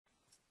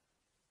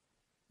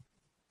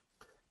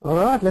All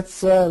right,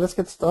 let's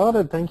get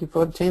started. Thank you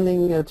for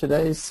attending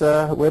today's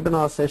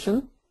webinar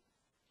session.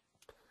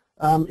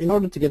 In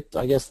order to get,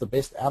 I guess, the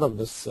best out of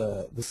this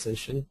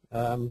session,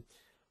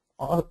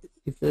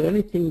 if there's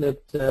anything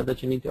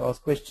that you need to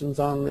ask questions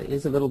on, there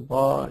is a little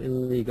bar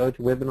in the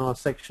GoToWebinar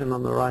section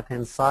on the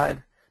right-hand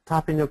side.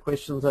 Type in your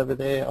questions over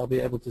there. I'll be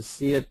able to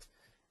see it.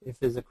 If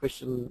there's a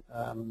question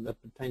that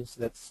pertains to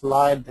that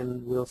slide,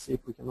 then we'll see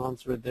if we can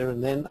answer it there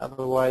and then.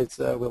 Otherwise,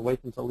 we'll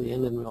wait until the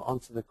end and we'll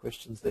answer the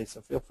questions there. So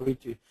feel free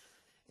to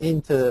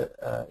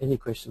enter any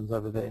questions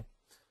over there.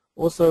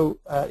 Also,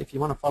 if you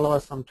want to follow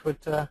us on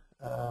Twitter,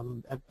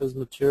 at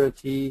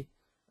BizMaturity,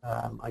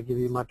 I give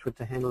you my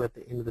Twitter handle at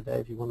the end of the day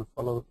if you want to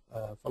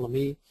follow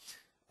me.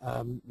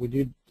 We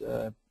do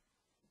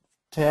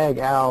tag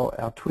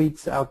our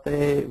tweets out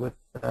there with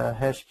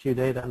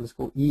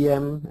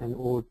 #QData_EM and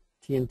or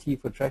TNT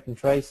for track and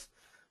trace.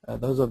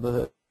 Those are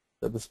the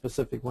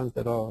specific ones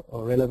that are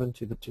relevant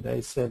to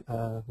today's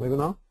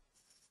webinar.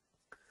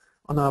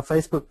 On our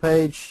Facebook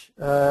page,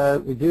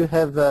 we do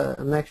have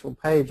an actual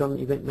page on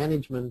event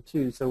management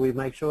too, so we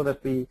make sure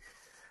that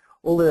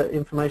all the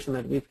information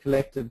that we've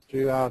collected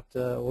throughout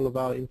all of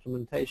our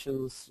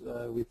implementations,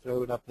 we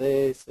throw it up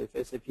there. So if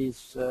SAP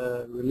is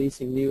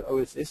releasing new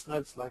OSS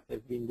notes like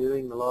they've been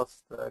doing the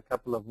last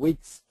couple of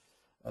weeks,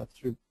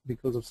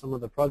 because of some of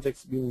the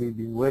projects we've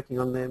been working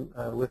on them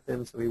with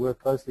them, so we work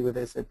closely with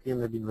SAP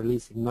and they've been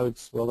releasing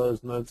notes. Well,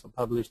 those notes are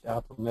published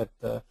out on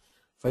that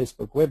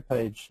Facebook web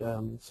page.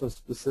 So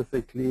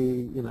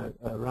specifically,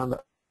 around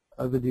the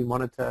overdue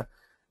monitor,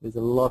 there's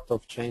a lot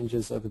of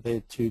changes over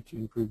there to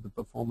improve the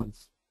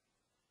performance.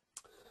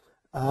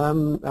 Our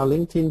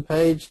LinkedIn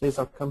page, there's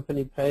our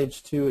company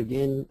page too.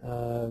 Again,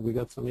 we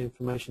got some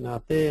information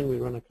out there, and we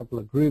run a couple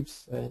of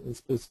groups, and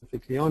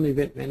specifically on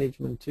event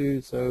management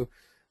too. So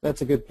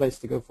that's a good place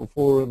to go for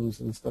forums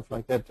and stuff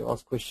like that to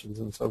ask questions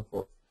and so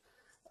forth.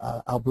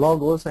 Our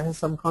blog also has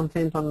some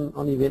content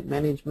on event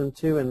management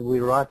too, and we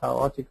write our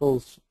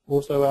articles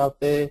also out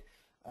there.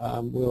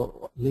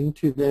 We'll link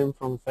to them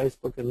from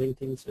Facebook and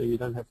LinkedIn, so you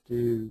don't have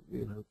to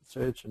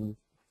search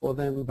for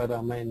them, but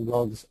our main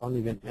blogs on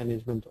event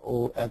management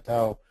all at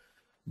our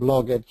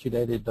blog at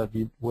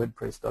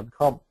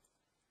qdata.wordpress.com.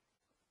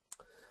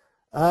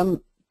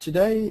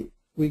 Today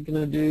we're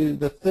going to do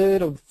the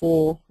third of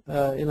 4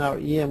 in our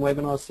EM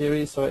webinar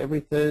series. So every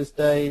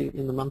Thursday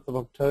in the month of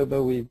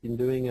October we've been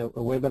doing a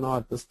webinar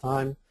at this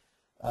time.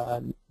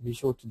 Be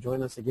sure to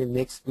join us again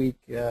next week.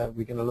 We're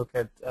going to look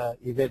at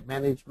event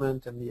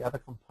management and the other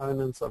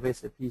components of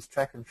SAP's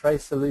track and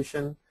trace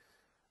solution.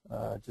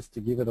 Just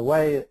to give it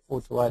away,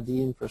 Auto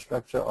ID,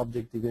 infrastructure,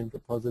 object event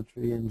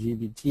repository, and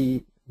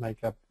GBT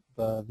make up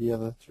the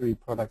other 3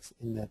 products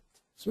in that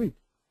suite.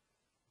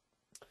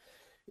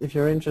 If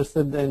you're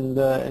interested and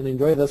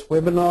enjoy this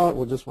webinar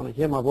or just want to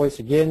hear my voice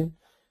again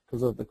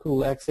because of the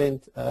cool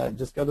accent,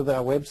 just go to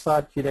our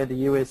website,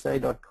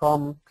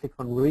 qdatausa.com, click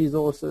on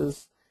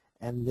resources,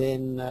 and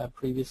then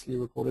previously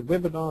recorded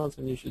webinars,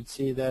 and you should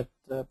see that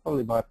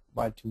probably by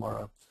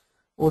tomorrow.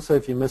 Also,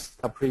 if you missed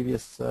our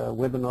previous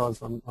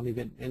webinars on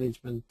event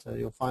management,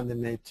 you'll find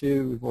them there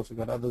too. We've also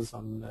got others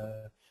on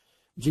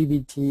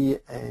GBT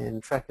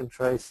and track and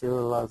trace,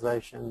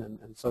 serialization,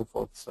 and so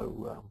forth.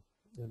 So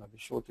be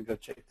sure to go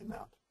check them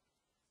out.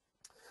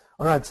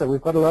 All right, so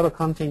we've got a lot of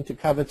content to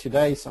cover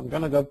today, so I'm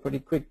going to go pretty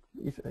quick.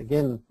 If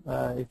you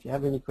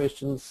have any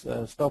questions,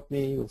 stop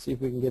me. We'll see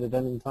if we can get it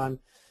done in time.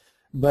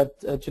 But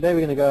today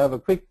we're going to go have a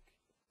quick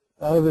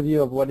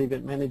overview of what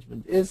event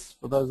management is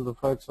for those of the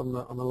folks on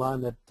the line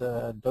that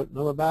don't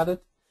know about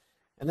it.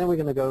 And then we're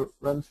going to go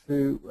run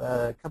through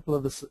a couple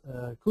of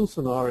the cool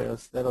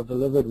scenarios that are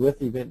delivered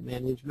with event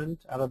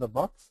management out of the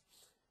box.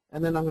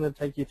 And then I'm going to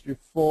take you through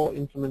 4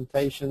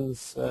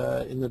 implementations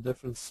in the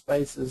different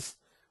spaces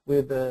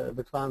where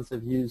the clients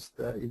have used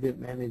event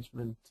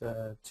management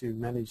to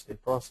manage their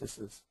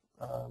processes.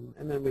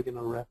 And then we're going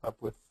to wrap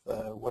up with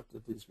what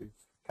it is we've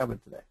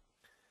covered today.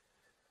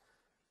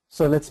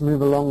 So let's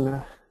move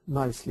along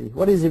nicely.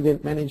 What is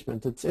event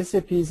management? It's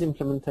SAP's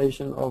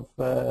implementation of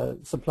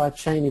supply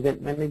chain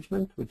event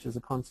management, which is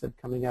a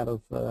concept coming out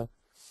of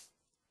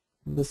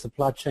the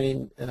supply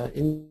chain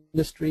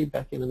industry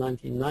back in the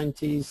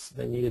 1990s.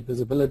 They needed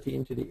visibility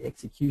into the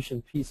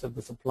execution piece of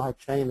the supply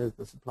chain as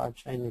the supply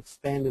chain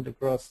expanded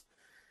across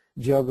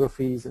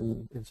geographies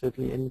and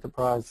certainly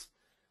enterprises.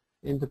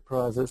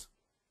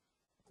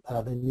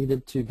 They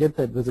needed to get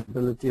that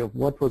visibility of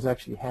what was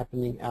actually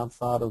happening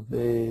outside of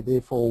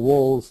their 4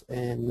 walls,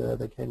 and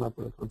they came up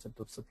with a concept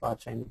of supply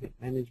chain event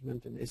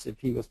management, and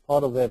SAP was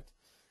part of that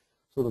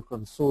sort of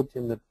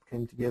consortium that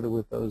came together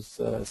with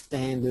those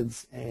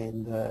standards,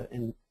 and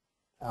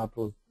out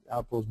was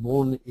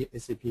born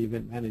SAP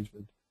Event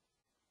Management.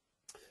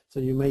 So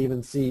you may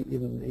even see,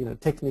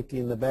 technically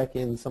in the back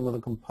end, some of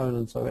the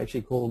components are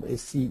actually called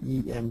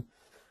SCEM,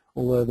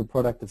 although the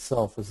product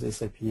itself is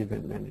SAP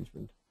Event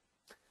Management.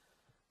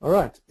 All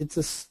right, it's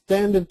a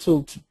standard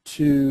tool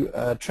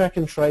to track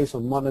and trace or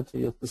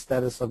monitor the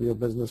status of your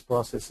business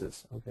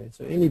processes. Okay,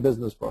 so any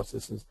business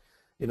processes.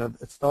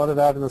 it started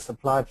out in the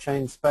supply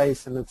chain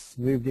space, and it's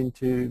moved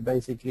into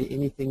basically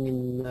anything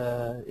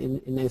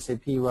in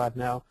SAP right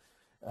now.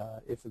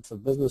 If it's a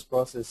business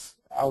process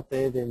out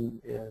there,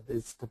 then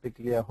there's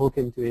typically a hook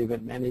into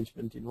event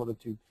management in order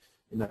to,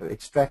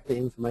 extract the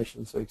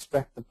information. So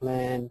extract the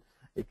plan,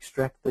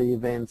 extract the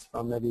events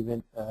from that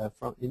event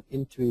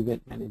into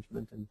event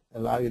management, and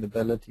allow you the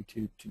ability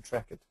to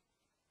track it.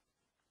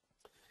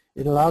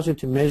 It allows you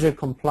to measure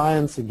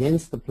compliance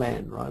against the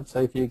plan, right?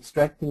 So if you're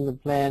extracting the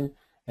plan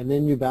and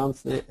then you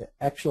bounce the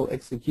actual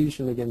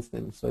execution against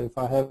them. So if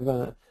I have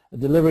a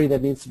delivery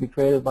that needs to be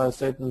created by a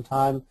certain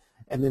time,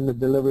 and then the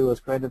delivery was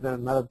created at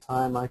another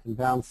time, I can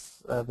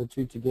bounce the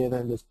two together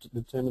and just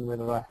determine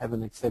whether I have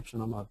an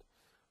exception or not.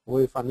 Or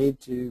if I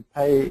need to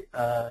pay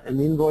an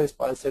invoice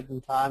by a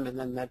certain time and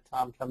then that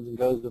time comes and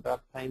goes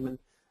without payment,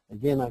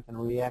 again, I can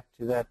react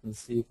to that and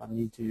see if I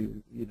need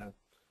to,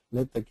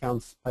 let the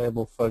accounts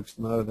payable folks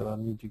know that I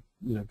need to,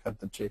 cut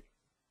the check.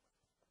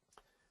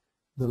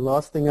 The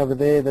last thing over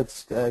there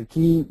that's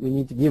key, we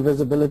need to give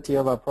visibility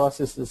of our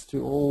processes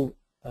to all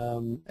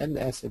and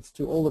assets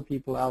to all the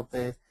people out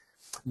there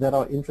that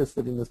are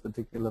interested in this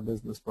particular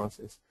business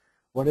process.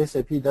 What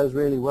SAP does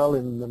really well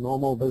in the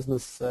normal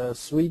business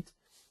suite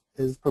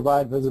is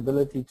provide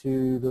visibility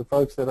to the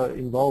folks that are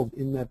involved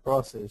in that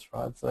process,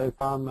 right? So if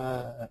I'm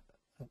a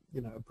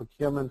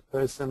procurement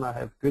person, I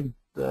have good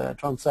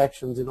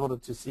transactions in order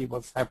to see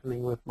what's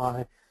happening with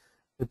my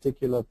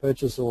particular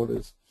purchase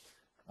orders,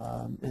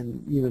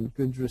 and even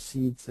goods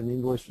receipts and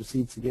invoice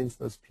receipts against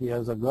those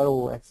POs. I've got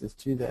all access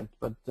to that,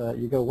 but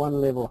you go one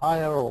level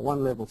higher or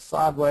one level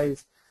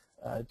sideways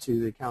to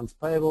the accounts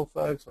payable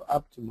folks, or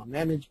up to my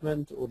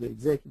management or the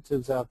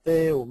executives out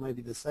there, or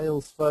maybe the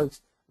sales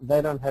folks. They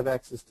don't have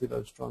access to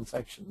those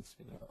transactions.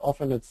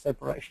 Often it's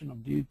separation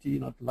of duty,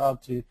 you're not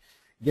allowed to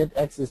get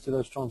access to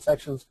those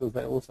transactions because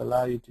they also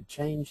allow you to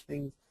change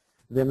things.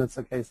 Then it's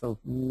a case of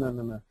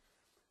no.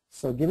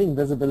 So giving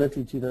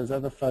visibility to those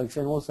other folks,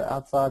 and also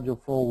outside your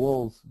four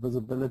walls,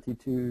 visibility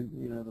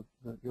to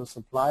your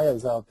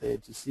suppliers out there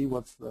to see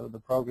what's the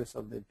progress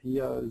of their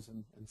POs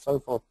and so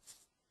forth,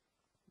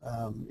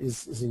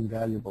 is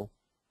invaluable.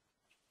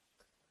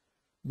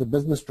 The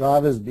business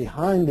drivers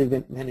behind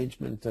event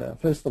management,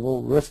 first of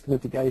all, risk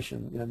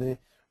mitigation.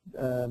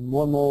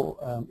 More and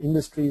more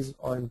industries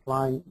are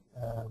implying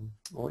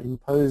or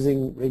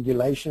imposing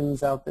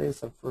regulations out there.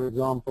 So, for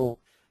example,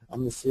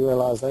 on the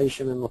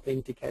serialization and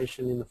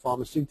authentication in the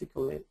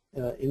pharmaceutical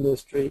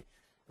industry,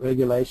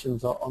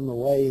 regulations are on the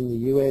way in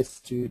the U.S.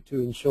 to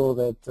ensure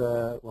that,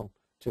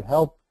 to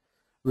help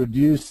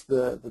reduce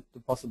the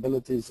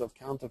possibilities of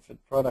counterfeit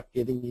product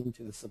getting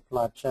into the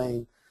supply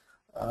chain.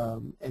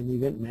 And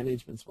event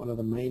management is one of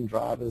the main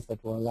drivers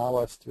that will allow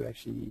us to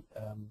actually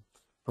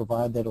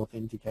provide that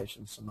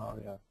authentication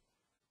scenario.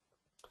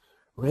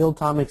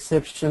 Real-time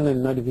exception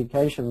and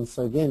notifications.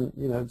 So again,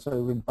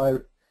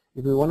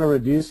 if we want to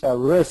reduce our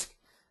risk,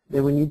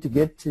 then we need to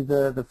get to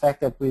the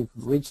fact that we've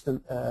reached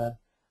an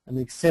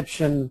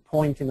exception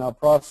point in our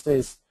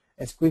process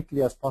as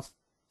quickly as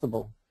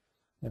possible.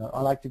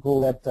 I like to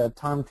call that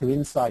time to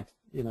insight.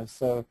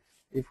 So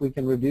if we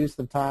can reduce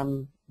the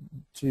time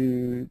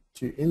to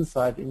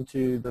insight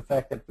into the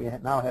fact that we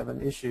now have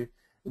an issue,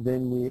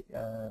 then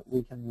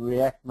we can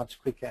react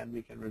much quicker and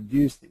we can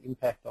reduce the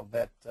impact of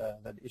that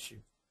issue.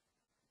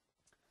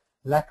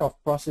 Lack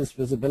of process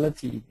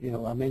visibility.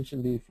 I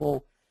mentioned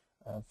before,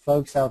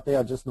 folks out there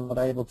are just not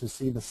able to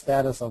see the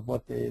status of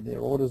what their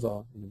orders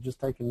are.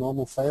 Just take a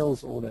normal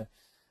sales order.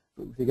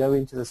 If you go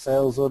into the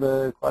sales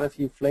order, quite a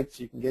few flicks,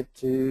 you can get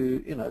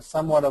to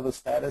somewhat of a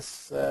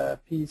status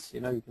piece.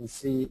 You can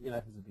see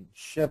has it been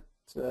shipped,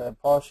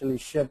 partially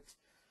shipped,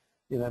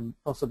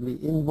 possibly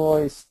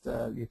invoiced.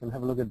 You can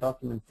have a look at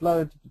document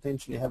flow to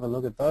potentially have a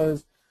look at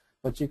those,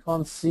 but you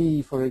can't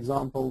see, for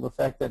example, the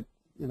fact that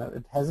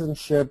it hasn't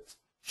shipped.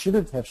 Should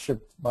it have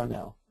shipped by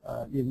now?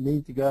 You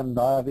need to go and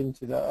dive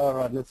into all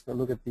right, let's go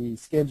look at the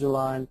schedule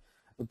line.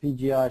 The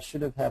PGI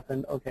should have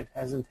happened. Okay, it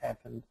hasn't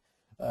happened.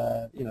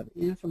 The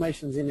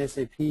information's in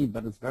SAP,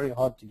 but it's very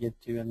hard to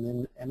get to,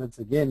 and it's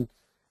again,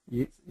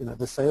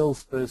 the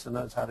salesperson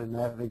knows how to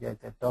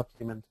navigate that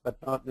document, but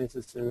not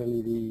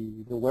necessarily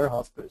the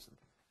warehouse person.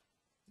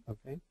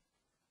 Okay.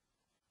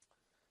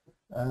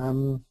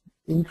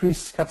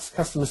 Increase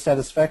customer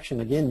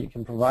satisfaction. Again, you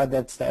can provide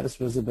that status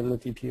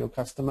visibility to your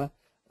customer.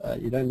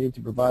 You don't need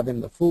to provide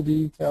them the full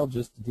detail,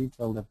 just the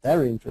detail that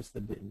they're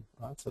interested in.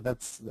 Right? So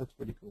that's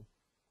pretty cool.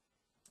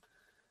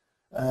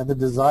 The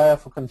desire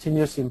for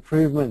continuous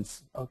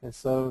improvements. Okay,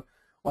 so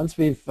once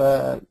we've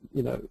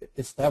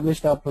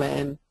established our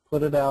plan,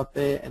 put it out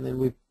there, and then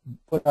we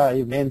put our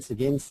events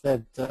against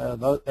that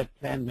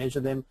plan,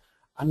 measure them,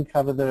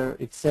 uncover the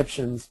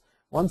exceptions.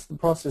 Once the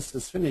process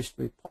is finished,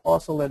 we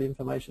pass all that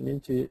information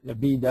into a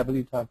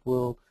BW type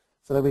world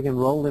so that we can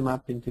roll them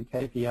up into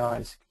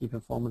KPIs, key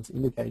performance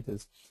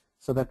indicators,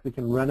 so that we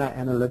can run our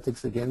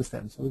analytics against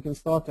them. So we can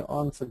start to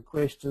answer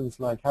questions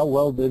like, how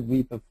well did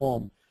we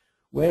perform?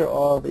 Where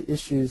are the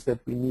issues that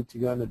we need to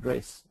go and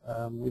address?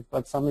 We've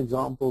got some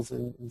examples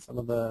in some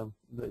of the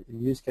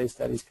use case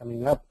studies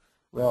coming up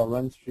where I'll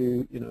run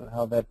through,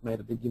 how that made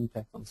a big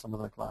impact on some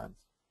of the clients.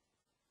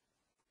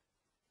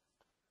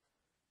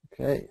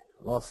 Okay,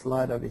 last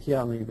slide over here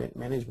on the event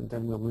management,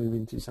 and we'll move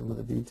into some of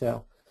the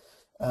detail.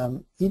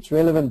 Each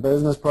relevant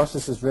business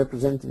process is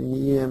represented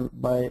in EM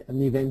by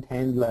an event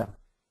handler.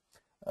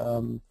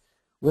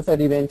 With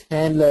that event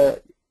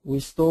handler, we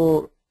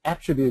store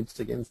attributes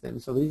against them.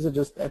 So these are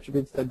just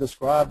attributes that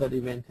describe that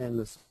event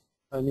handler. So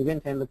an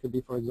event handler could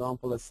be, for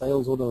example, a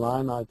sales order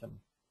line item.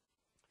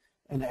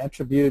 An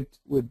attribute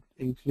would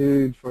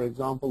include, for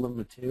example, the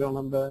material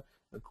number,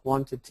 the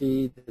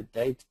quantity, the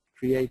date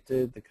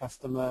created, the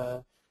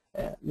customer,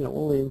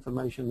 all the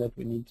information that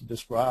we need to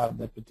describe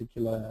that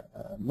particular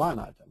line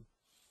item.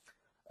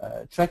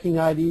 Tracking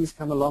IDs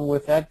come along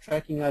with that.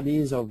 Tracking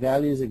IDs are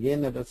values, again,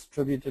 that are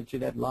attributed to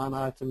that line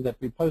item that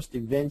we post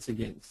events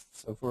against.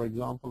 So, for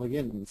example,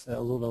 again, in the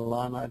sales order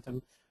line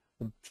item,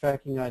 the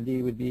tracking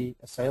ID would be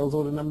a sales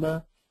order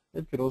number.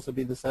 It could also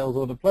be the sales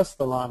order plus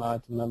the line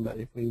item number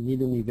if we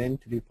need an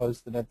event to be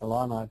posted at the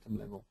line item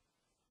level.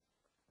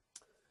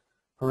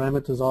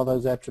 Parameters are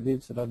those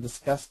attributes that I've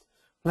discussed.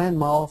 Plan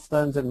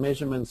milestones and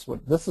measurements.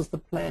 This is the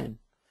plan.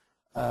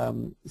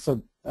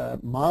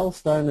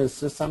 Milestone is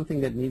just something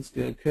that needs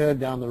to occur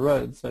down the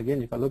road. So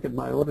again, if I look at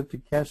my order to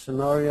cash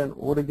scenario, an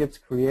order gets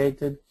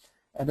created.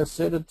 At a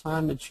certain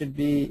time, it should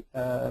be,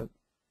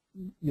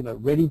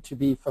 ready to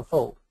be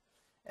fulfilled.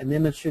 And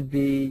then it should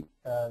be,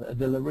 a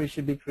delivery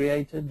should be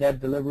created. That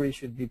delivery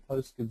should be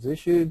post-goods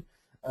issued.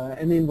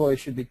 An invoice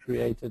should be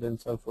created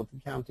and so forth,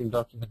 accounting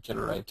document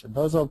generated.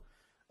 Those are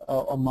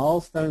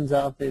milestones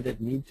out there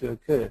that need to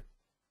occur.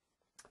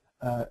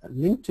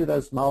 Linked to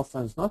those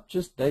milestones, not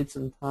just dates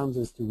and times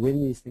as to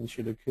when these things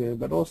should occur,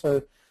 but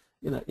also,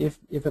 if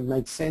it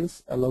makes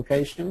sense, a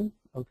location.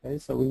 Okay,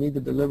 so we need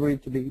the delivery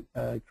to be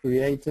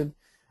created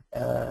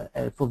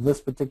for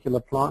this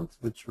particular plant,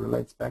 which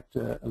relates back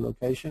to a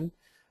location.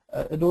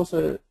 It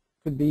also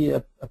could be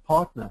a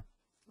partner.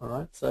 All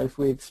right, so if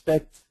we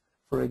expect,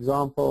 for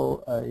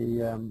example,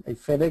 a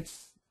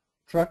FedEx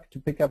truck to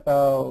pick up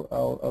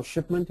our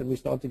shipment, and we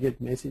start to get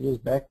messages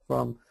back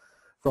from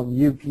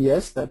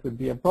UPS, that would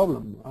be a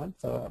problem, right?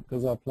 So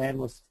because our plan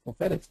was for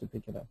FedEx to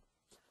pick it up.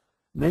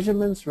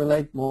 Measurements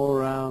relate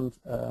more around,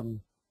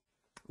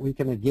 we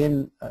can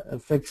again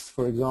affix,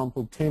 for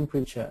example,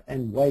 temperature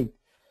and weight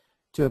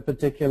to a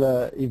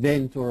particular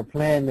event or a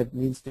plan that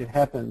needs to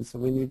happen. So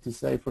we need to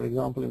say, for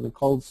example, in the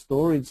cold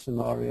storage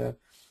scenario,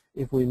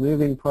 if we're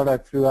moving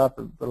product throughout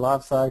the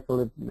life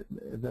cycle,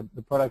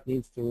 the product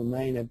needs to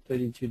remain at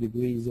 32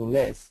 degrees or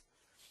less.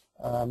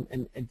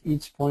 And at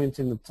each point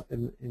in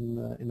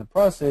the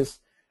process,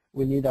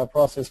 we need our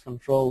process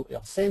control,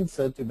 our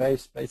sensor, to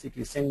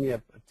basically send me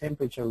a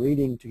temperature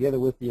reading together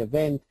with the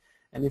event.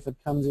 And if it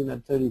comes in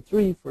at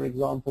 33, for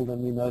example,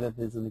 then we know that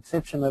there's an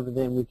exception over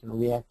there, and we can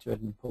react to it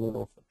and pull it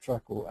off the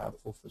truck or out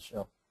off the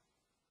shelf.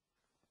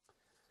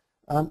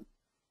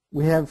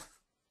 We have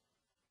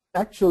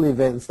actual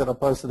events that are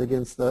posted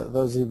against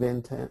those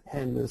event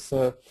handlers.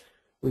 So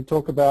we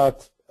talk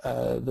about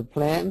the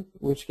plan,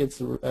 which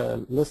gets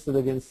listed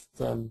against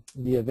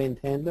the event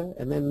handler,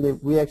 and then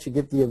we actually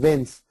get the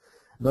events.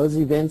 Those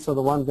events are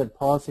the ones that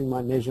pass in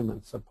my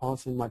measurements, so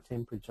pass in my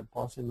temperature,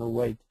 pass in the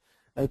weight.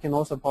 They can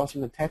also pass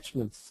in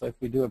attachments. So if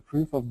we do a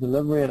proof of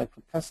delivery at a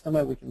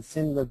customer, we can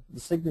send the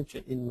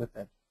signature in with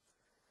that.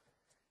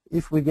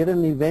 If we get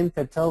an event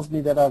that tells me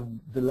that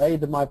I've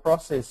delayed my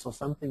process or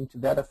something to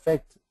that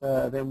effect,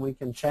 then we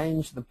can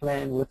change the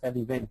plan with that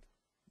event.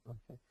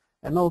 Okay.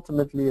 And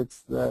ultimately,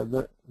 it's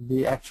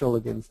the actual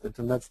against it,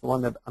 and that's the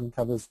one that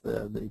uncovers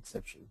the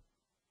exception.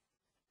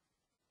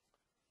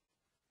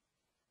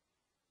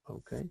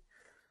 Okay.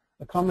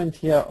 A comment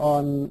here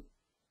on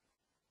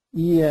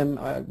EM,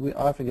 I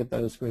often get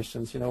those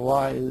questions,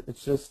 why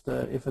it's just,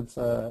 if it's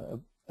a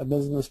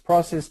business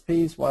process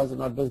piece, why is it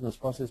not business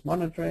process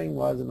monitoring,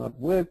 why is it not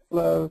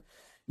workflow?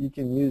 You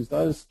can use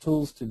those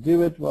tools to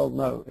do it. Well,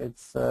 no,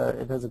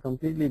 it has a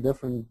completely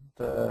different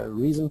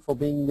reason for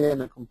being there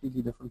and a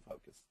completely different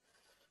focus.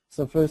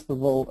 So first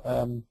of all,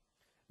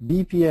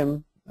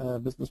 BPM,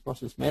 business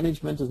process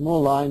management, is more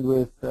aligned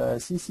with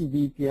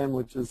CCBPM,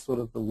 which is sort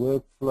of the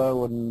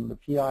workflow and the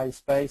PI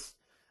space,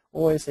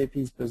 or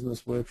SAP's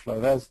business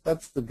workflow.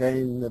 That's the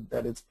game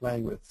that it's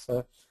playing with.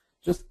 So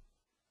just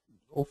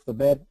off the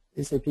bat,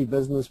 SAP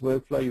business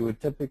workflow you would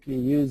typically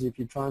use if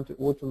you're trying to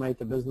automate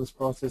a business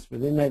process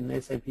within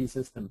an SAP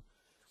system.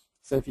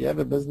 So if you have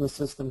a business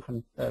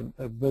system,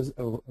 a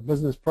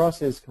business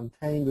process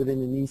contained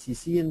within an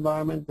ECC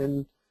environment,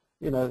 then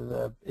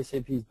the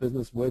SAP's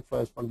business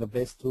workflow is one of the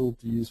best tools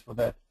to use for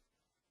that.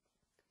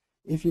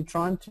 If you're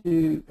trying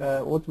to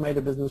automate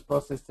a business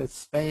process that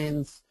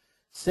spans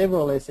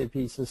several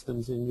SAP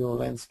systems in your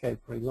landscape,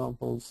 for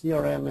example,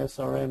 CRM,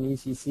 SRM,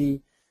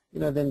 ECC,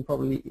 then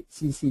probably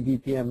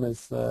CCBPM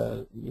is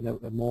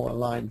more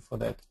aligned for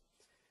that.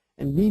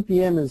 And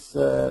BPM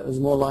is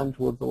more aligned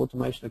towards the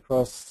automation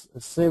across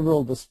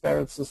several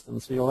disparate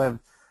systems. So you'll have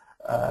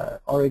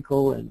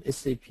Oracle and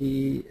SAP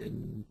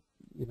and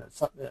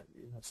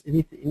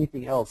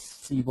anything else,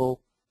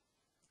 Siebel.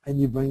 and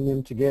you bring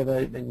them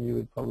together, then you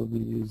would probably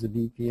use a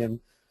BPM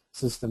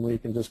system where you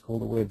can just call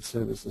the web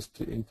services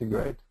to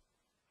integrate.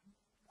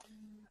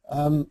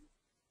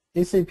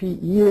 SAP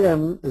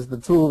EM is the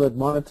tool that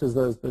monitors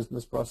those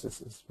business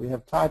processes. We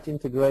have tight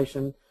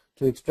integration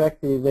to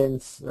extract the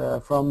events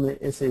from the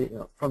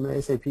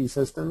SAP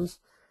systems.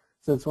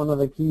 So it's one of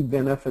the key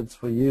benefits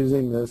for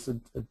using this. It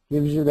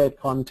gives you that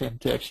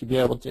content to actually be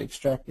able to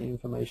extract the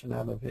information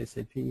out of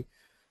SAP.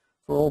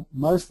 For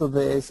most of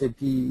the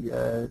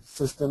SAP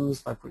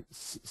systems, like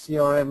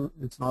CRM,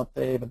 it's not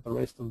there, but the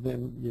rest of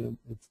them,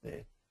 it's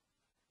there.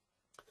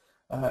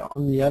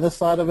 On the other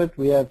side of it,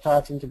 we have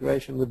tight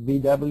integration with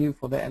BW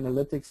for the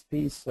analytics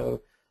piece.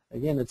 So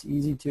again, it's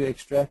easy to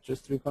extract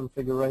just through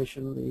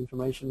configuration the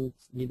information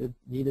needed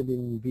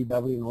in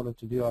BW in order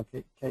to do our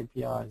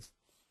KPIs.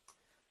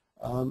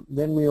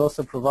 Then we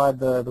also provide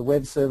the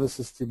web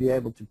services to be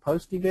able to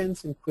post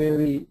events and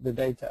query the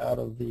data out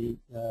of the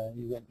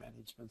event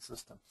management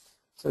system.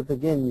 So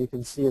again, you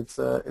can see it's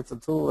a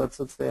tool that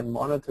sits there and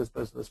monitors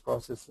business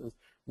processes.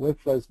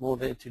 Workflow's more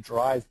there to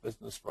drive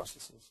business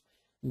processes.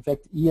 In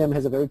fact, EM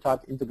has a very tight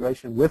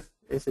integration with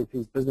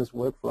SAP's business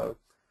workflow,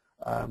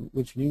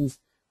 which means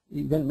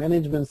event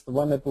management's the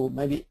one that will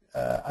maybe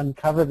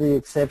uncover the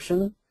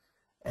exception,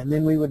 and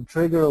then we would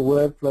trigger a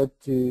workflow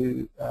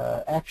to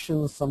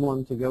action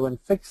someone to go and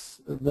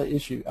fix the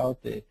issue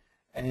out there.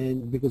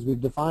 And because we've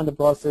defined a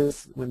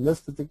process, when this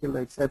particular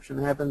exception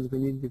happens, we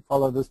need to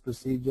follow this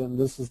procedure, and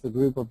this is the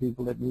group of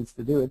people that needs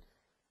to do it.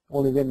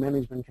 All event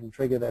management can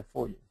trigger that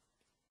for you.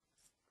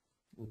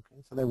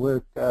 Okay, so they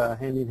work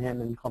hand in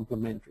hand and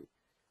complementary.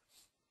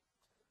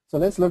 So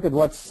let's look at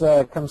what's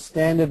comes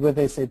standard with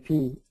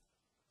SAP.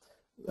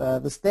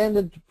 The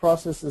standard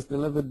processes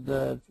delivered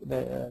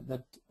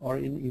that are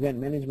in event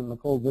management are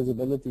called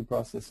visibility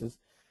processes,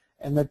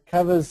 and that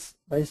covers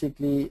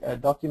basically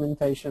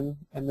documentation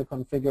and the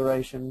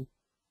configuration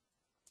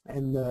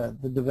and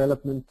the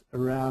development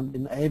around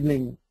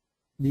enabling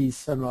these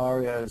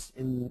scenarios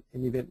in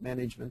event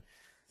management.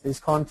 There's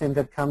content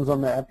that comes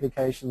on the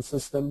application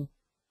system,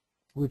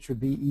 which would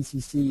be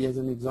ECC as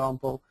an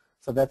example.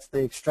 So that's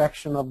the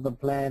extraction of the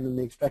plan and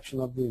the extraction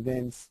of the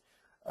events.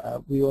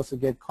 We also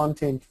get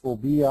content for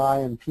BI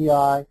and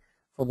PI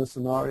for the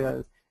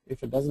scenarios.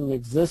 If it doesn't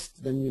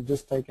exist, then you've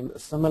just taken a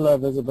similar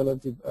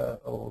visibility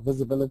or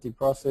visibility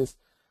process,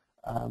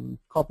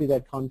 copy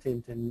that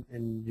content,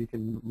 and you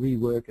can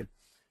rework it.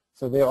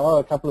 So there are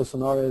a couple of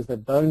scenarios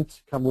that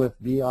don't come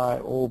with BI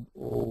or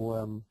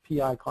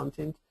PI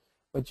content,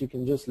 but you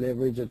can just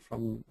leverage it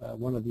from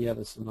one of the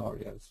other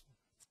scenarios.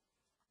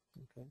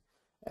 Okay.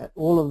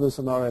 All of the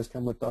scenarios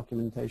come with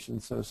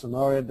documentation, so a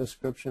scenario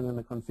description and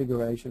a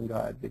configuration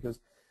guide, because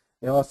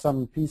there are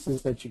some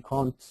pieces that you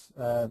can't,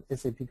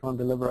 SAP can't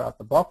deliver out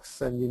the box,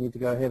 and you need to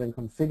go ahead and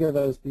configure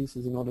those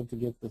pieces in order to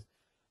get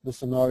the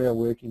scenario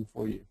working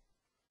for you.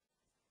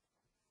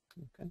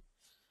 Okay.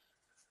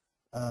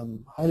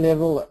 High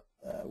level,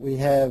 we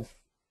have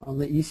on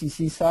the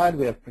ECC side,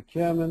 we have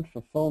procurement,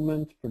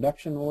 fulfillment,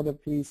 production order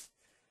piece,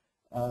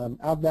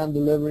 outbound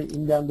delivery,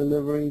 inbound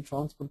delivery,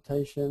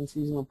 transportation,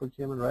 seasonal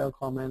procurement, rail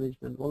car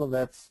management, all of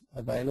that's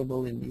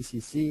available in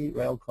ECC.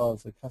 Rail car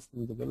is a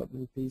custom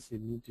development piece. You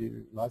need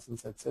to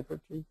license that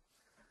separately.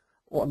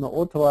 On the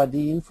auto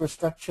ID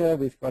infrastructure,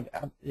 we've got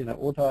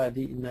auto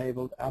ID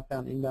enabled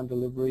outbound, inbound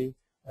delivery,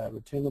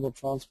 returnable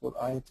transport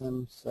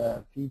items,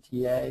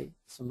 PTA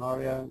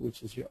scenario,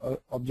 which is your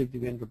object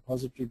event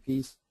repository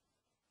piece.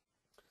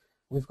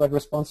 We've got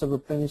responsive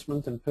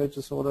replenishment and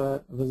purchase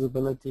order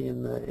visibility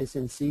in the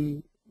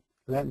SNC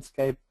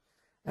landscape,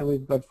 and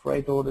we've got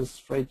freight orders,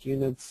 freight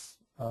units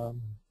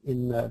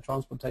in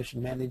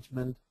transportation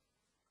management.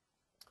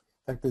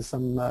 In fact, there's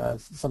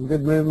some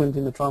good movement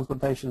in the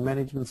transportation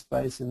management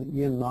space in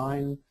the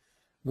EM9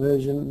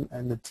 version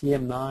and the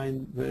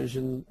TM9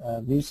 version.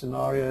 New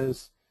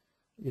scenarios,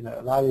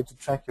 allow you to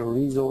track your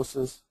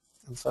resources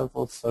and so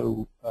forth.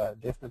 So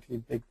definitely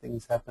big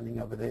things happening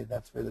over there.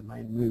 That's where the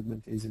main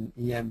movement is in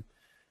EM.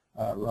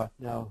 Right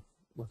now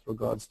with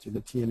regards to the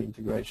TM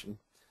integration.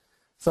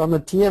 So on the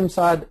TM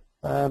side,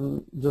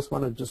 just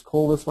want to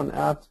call this one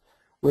out.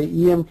 Where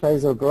EM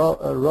plays a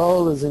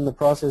role is in the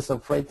process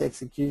of freight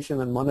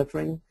execution and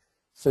monitoring.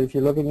 So if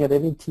you're looking at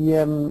any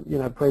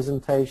TM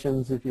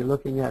presentations, if you're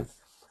looking at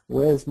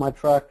where's my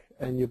truck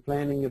and you're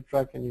planning your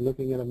truck and you're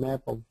looking at a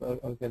map of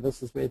okay,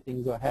 this is where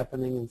things are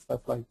happening and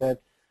stuff like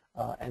that,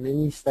 and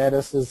any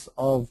statuses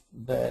of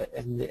the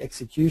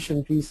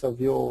execution piece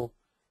of your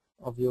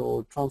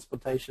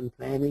transportation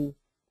planning,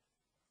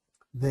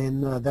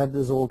 then that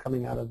is all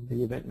coming out of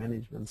the event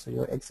management. So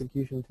your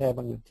execution tab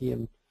on your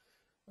TM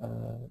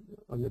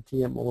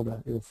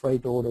order, your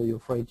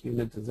freight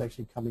unit is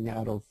actually coming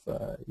out of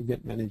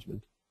event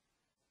management.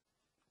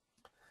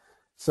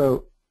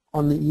 So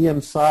on the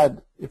EM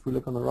side, if we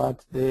look on the right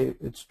there,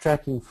 it's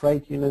tracking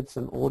freight units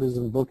and orders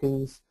and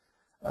bookings.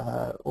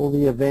 All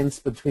the events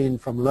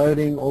from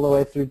loading all the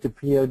way through to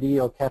POD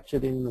are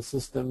captured in the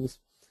systems.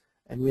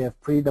 And we have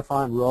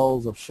predefined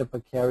roles of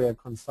shipper, carrier,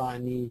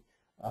 consignee,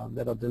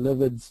 that are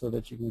delivered so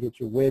that you can get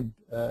your web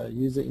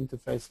user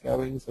interface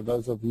going, so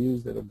those are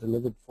views that are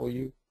delivered for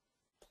you.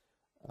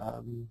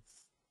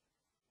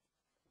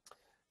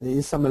 There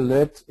is some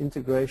alert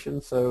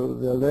integration, so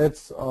the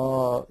alerts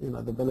are,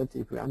 the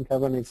ability, if we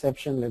uncover an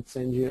exception, let's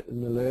send you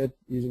an alert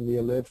using the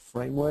alert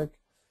framework.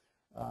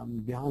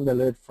 Behind the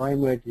alert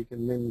framework, you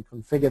can then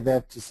configure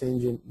that to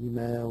send you an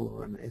email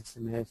or an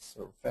SMS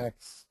or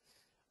fax,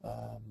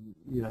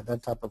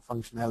 that type of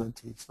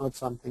functionality. It's not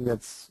something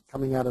that's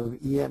coming out of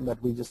EM, but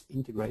we just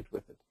integrate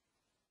with it.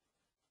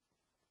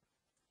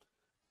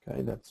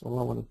 Okay, that's all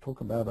I want to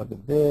talk about over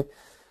there.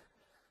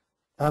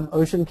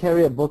 Ocean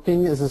carrier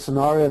booking is a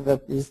scenario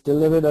that is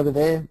delivered over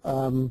there.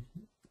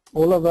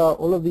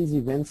 All of these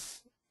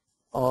events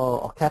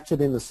are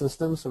captured in the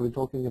system. So we're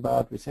talking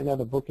about, we send out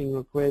a booking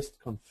request,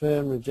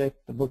 confirm,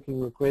 reject the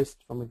booking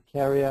request from a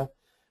carrier.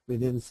 We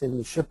then send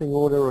the shipping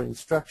order or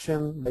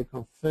instruction. They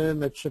confirm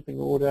that shipping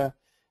order,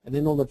 and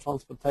then all the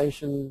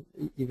transportation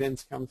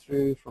events come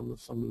through from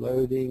some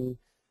loading,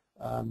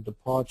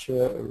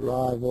 departure,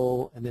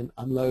 arrival, and then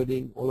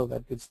unloading, all of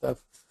that good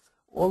stuff.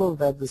 All of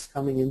that is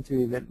coming into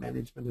event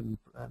management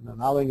and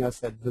allowing us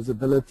that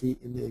visibility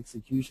in the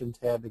execution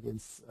tab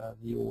against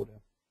the order.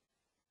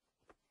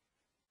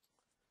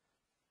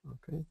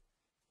 Okay.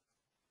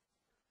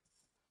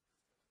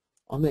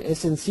 On the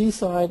SNC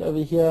side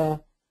over here,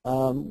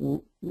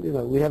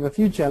 we have a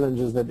few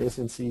challenges that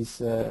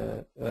SNC's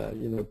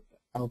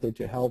out there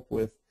to help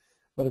with,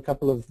 but a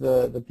couple of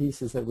the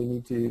pieces that we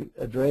need to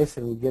address,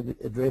 and we get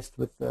addressed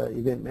with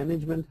event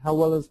management. How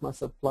well is my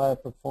supplier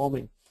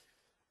performing?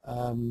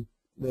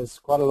 There's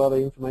quite a lot of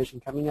information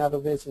coming out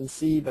of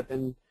SNC, but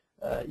then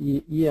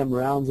EM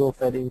rounds off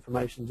that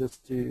information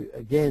just to,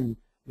 again,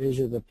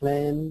 measure the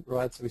plan,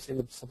 right? So we send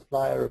a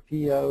supplier a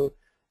PO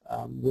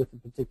with a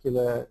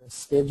particular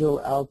schedule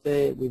out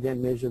there. We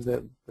then measure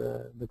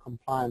the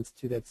compliance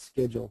to that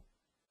schedule.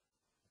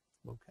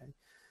 Okay.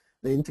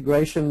 The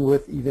integration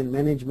with event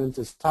management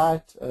is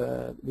tight.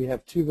 We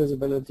have two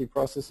visibility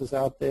processes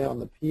out there on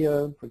the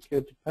PO,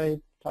 procure to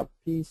pay type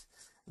piece,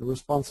 and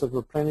responsive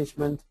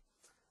replenishment.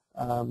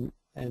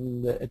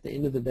 And at the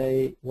end of the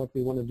day, what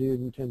we want to do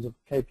in terms of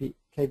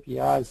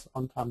KPIs,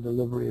 on-time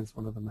delivery is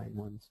one of the main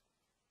ones.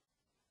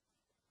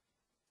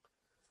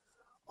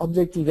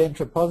 Object event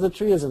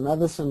repository is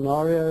another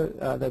scenario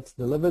that's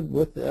delivered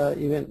with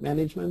event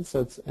management. So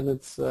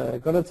it's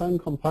got its own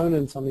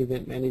components on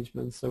event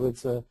management. So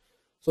it's a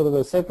sort of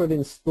a separate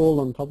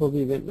install on top of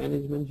event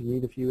management. You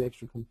need a few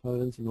extra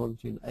components in order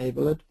to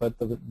enable it, but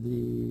the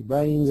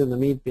brains and the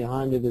meat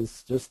behind it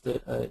is just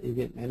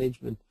event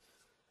management.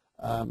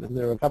 And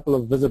there are a couple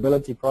of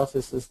visibility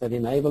processes that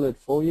enable it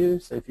for you.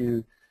 So if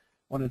you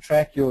want to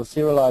track your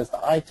serialized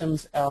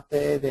items out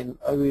there, then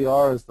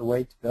OER is the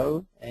way to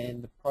go,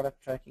 and the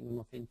product tracking and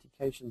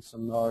authentication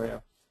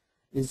scenario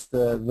is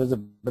the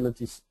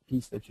visibility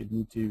piece that you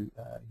need to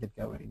get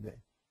going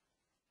there.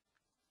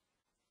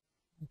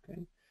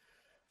 Okay.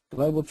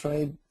 Global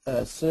trade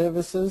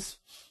services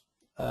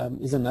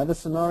is another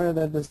scenario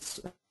that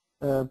is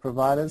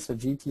provided. So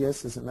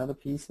GTS is another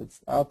piece that's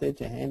out there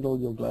to handle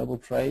your global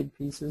trade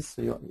pieces,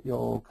 so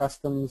your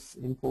customs,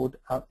 import,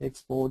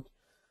 export,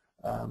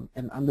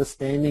 and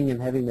understanding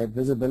and having that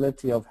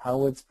visibility of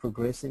how it's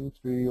progressing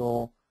through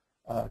your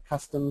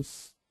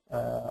customs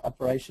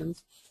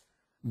operations.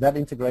 That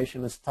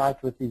integration is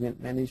tight with event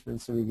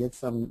management, so we get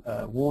some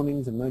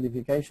warnings and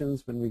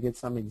notifications when we get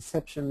some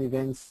exception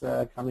events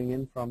coming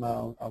in from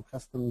our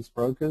customs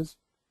brokers.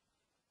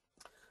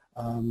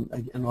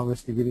 And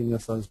obviously giving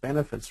us those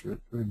benefits,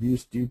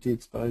 reduced duty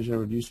exposure,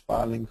 reduced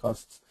filing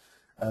costs.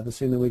 The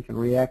sooner we can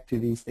react to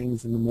these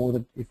things, and the more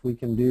that if we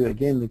can do,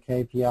 again, the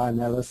KPI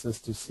analysis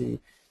to see,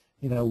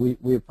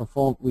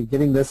 we're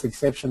getting this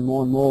exception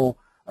more and more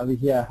over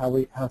here,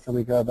 how can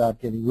we go about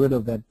getting rid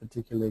of that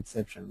particular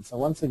exception. So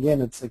once again,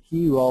 it's a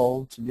key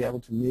role to be able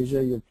to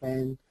measure your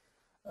plan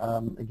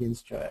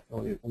against your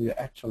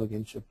actual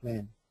against your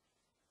plan.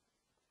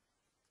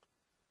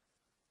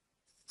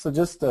 So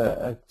just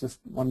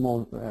one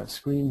more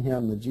screen here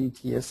on the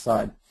GTS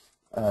side.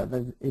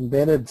 They've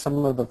embedded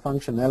some of the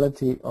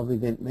functionality of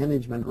event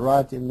management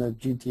right in the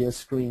GTS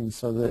screen,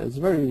 so there's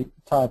very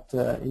tight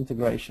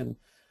integration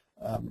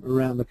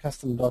around the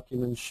custom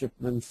documents,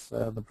 shipments,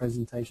 the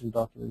presentation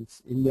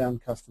documents,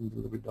 inbound custom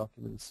delivery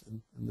documents,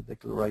 and the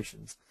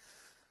declarations.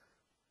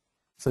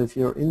 So if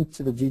you're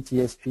into the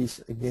GTS piece,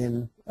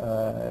 again,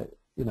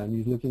 you're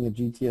looking at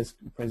GTS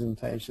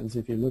presentations.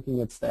 If you're looking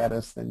at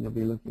status, then you'll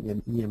be looking at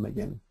EM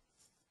again.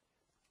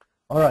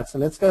 All right, so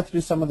let's go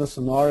through some of the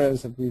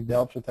scenarios that we've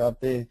dealt with out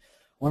there.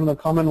 One of the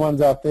common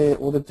ones out there,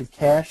 order to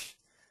cash.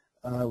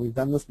 We've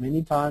done this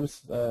many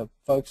times.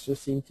 Folks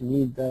just seem to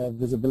need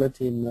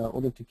visibility in the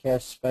order to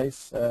cash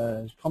space,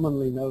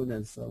 commonly known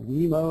as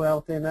WEMO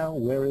out there now.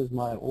 Where is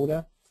my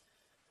order?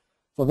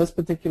 For this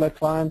particular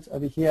client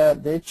over here,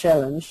 their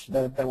challenge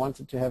that they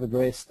wanted to have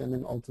addressed, and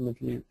then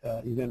ultimately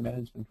event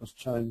management was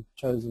chosen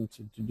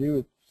to do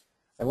it.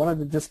 They wanted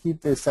to just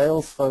keep their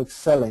sales folks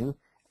selling,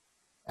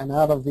 and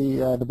out of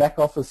the back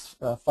office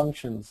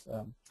functions,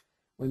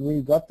 when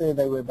we got there,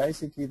 they were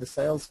basically, the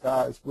sales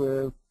guys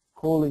were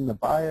calling the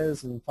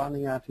buyers and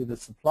finding out who the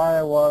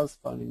supplier was,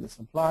 phoning the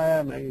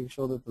supplier, making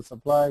sure that the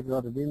supplier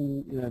got it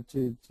in,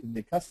 to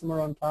the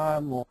customer on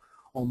time, or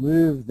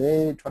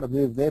try to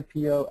move their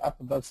PO up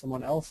above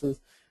someone else's.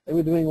 They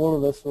were doing all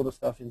of this sort of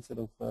stuff instead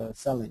of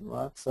selling,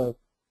 right? So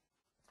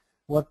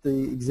what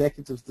the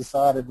executives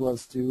decided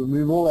was to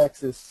remove all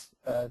access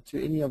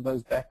to any of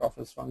those back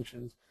office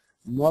functions,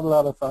 not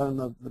allow to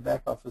phone the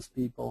back office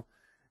people.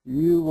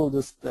 You will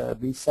just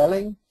be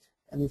selling,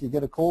 and if you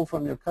get a call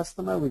from your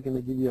customer, we're going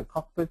to give you a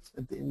cockpit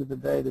at the end of the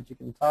day that you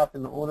can type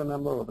in the order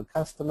number or the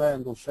customer,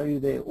 and we'll show you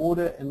their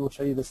order, and we'll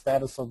show you the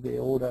status of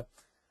their order.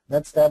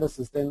 That status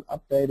is then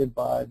updated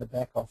by the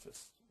back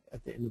office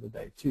at the end of the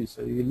day too.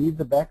 So you need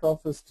the back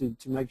office to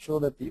make sure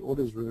that the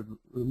order is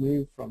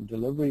removed from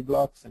delivery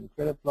blocks and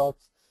credit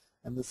blocks,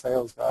 and the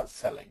sales guys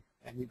selling.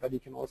 Anybody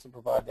can also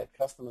provide that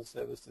customer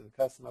service to the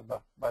customer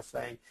by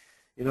saying,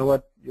 you know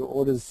what, your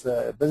order's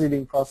busy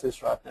being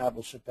processed right now, it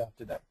will ship out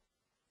today.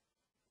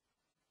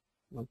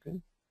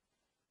 Okay.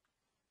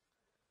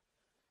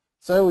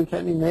 So we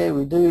came in there,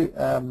 we do,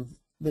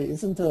 there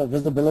isn't a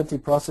visibility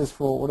process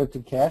for order to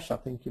cash. I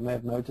think you may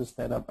have noticed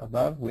that up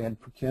above. We had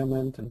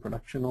procurement and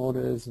production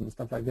orders and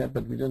stuff like that,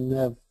 but we didn't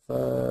have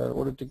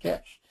order to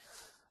cash.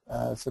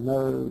 So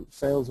no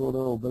sales order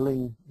or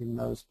billing in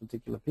those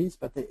particular pieces,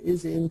 but there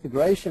is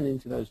integration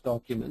into those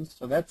documents.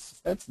 So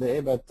that's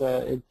there, but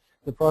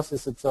the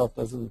process itself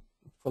doesn't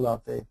fill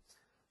out there.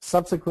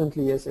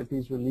 Subsequently, SAP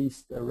has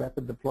released a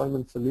rapid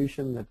deployment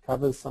solution that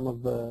covers some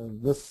of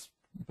this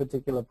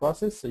particular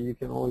process, so you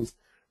can always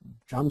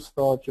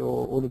jumpstart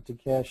your order to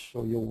cash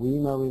or your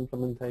WEMO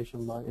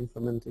implementation by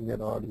implementing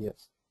that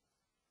RDS.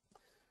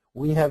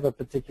 We have a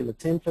particular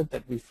template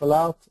that we fill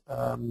out.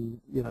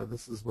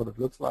 This is what it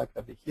looks like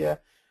over here,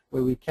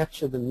 where we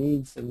capture the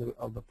needs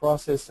of the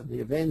process and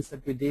the events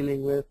that we're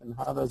dealing with and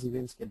how those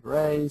events get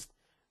raised,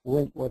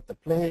 what the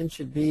plan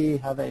should be,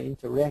 how they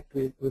interact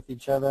with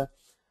each other.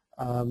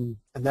 And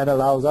that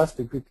allows us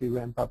to quickly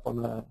ramp up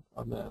on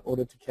an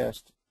order to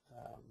cash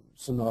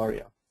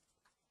scenario.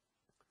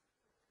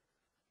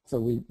 So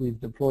we've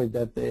deployed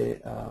that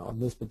there on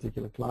this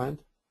particular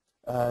client.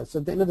 So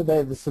at the end of the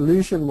day, the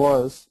solution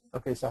was,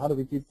 okay, so how do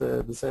we keep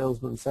the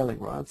salesman selling,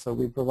 right? So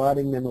we're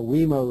providing them a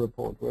WEMO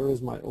report, where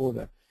is my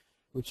order,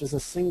 which is a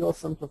single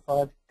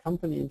simplified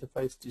company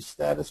interface to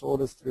status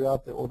orders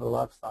throughout the order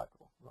life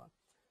cycle, right?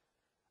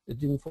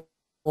 It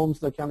informs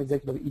the account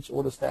executive of each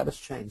order status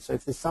change. So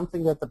if there's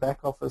something that the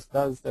back office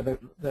does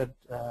that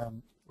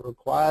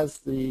requires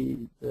the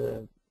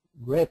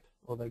rep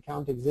or the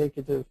account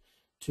executive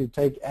to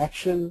take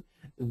action,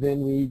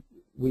 then we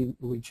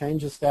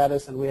change the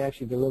status, and we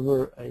actually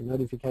deliver a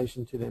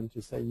notification to them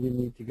to say you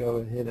need to go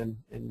ahead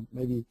and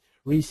maybe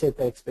reset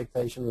the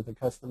expectation with the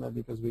customer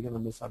because we're going to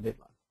miss our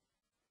deadline.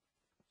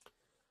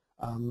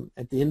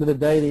 At the end of the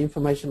day, the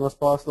information was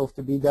passed off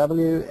to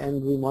BW,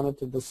 and we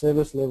monitored the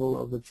service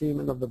level of the team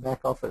and of the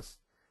back office,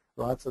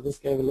 right? So this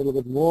gave a little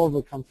bit more of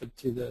a comfort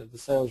to the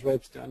sales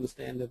reps to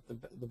understand that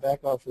the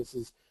back office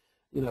is,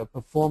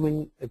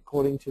 performing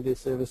according to their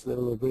service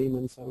level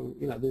agreement. So,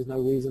 there's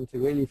no reason to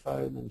really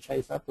phone and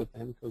chase up with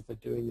them because they're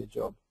doing their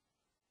job.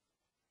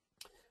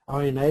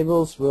 Our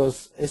enables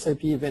was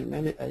SAP Event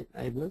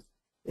Management,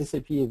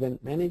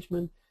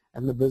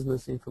 and the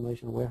Business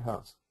Information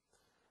Warehouse.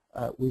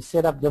 We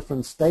set up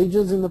different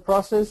stages in the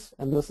process,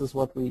 and this is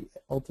what we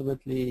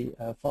ultimately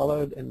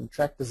followed and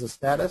tracked as a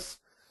status.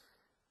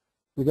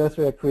 We go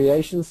through a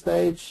creation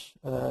stage,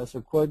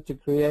 so quote to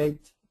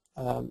create.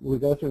 We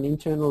go through an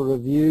internal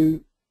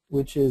review,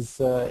 which is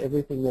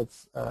everything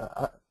that's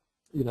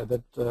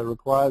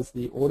requires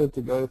the order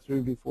to go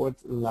through before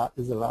it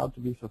is allowed to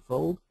be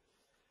fulfilled.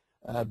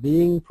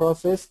 Being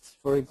processed,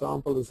 for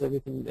example, is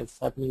everything that's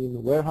happening in the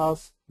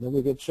warehouse. Then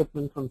we get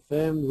shipment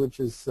confirmed, which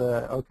is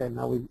okay,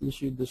 now we've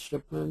issued the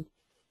shipment.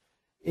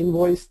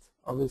 Invoiced,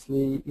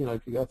 obviously,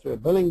 if you go through a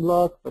billing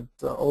block, but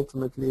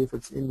ultimately, if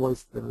it's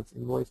invoiced, then it's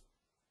invoiced.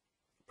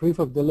 Proof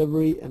of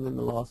delivery, and then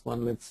the last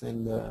one, let's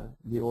send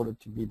the order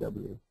to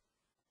BW.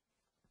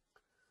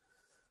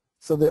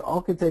 So the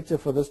architecture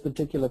for this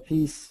particular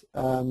piece,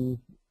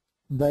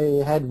 they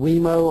had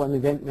WEMO and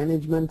event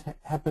management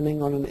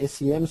happening on an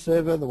SCM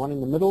server, the one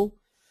in the middle.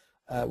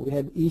 We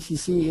had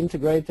ECC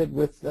integrated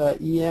with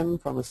EM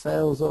from a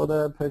sales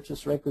order,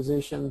 purchase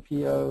requisition,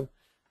 PO,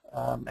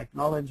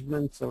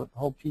 acknowledgement, so the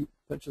whole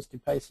purchase to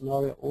pay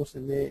scenario also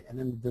in there, and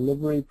then the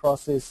delivery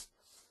process,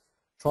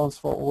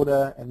 transfer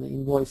order, and the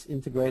invoice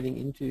integrating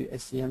into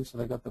SCM, so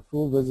they got the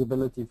full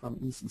visibility from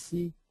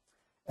ECC.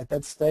 At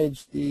that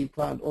stage, the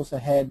client also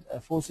had a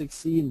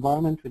 46C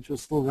environment, which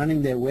was still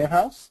running their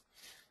warehouse.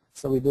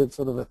 So we did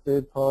sort of a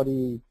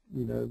third-party,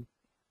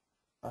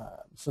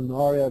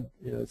 scenario,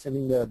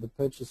 sending the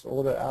purchase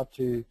order out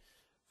to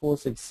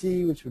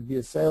 46C, which would be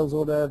a sales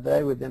order.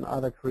 They would then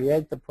either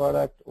create the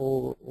product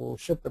or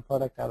ship the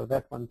product out of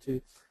that one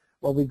too.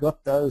 Well, we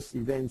got those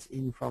events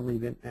in from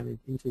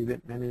into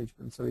event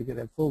management, so we could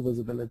have full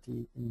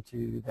visibility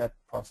into that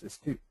process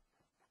too.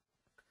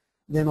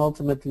 Then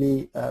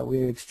ultimately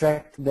we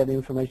extract that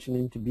information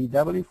into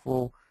BW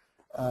for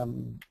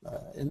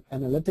an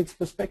analytics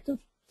perspective.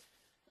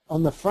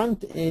 On the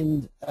front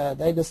end,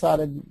 they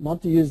decided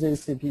not to use the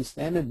SAP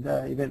standard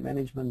event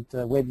management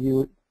web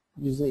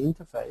user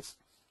interface.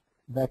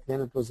 Back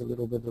then it was a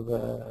little bit of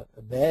a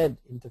bad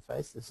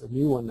interface. There's a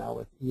new one now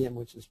with EM,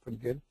 which is pretty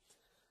good.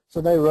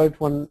 So they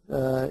wrote one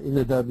in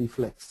Adobe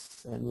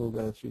Flex, and we'll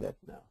go through that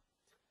now.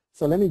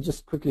 So let me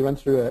just quickly run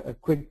through a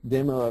quick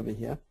demo over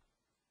here.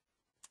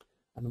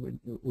 And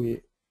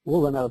we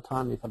will run out of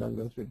time if I don't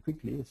go through it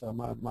quickly, so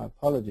my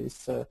apologies.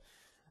 So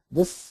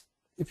this,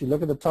 if you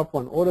look at the top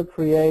one, auto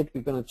create,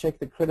 we're going to check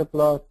the credit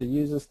block, the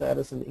user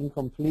status, and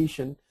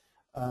incompletion.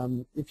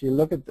 If you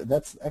look at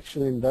that's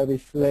actually in Adobe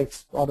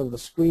Flex, part of the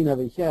screen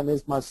over here, and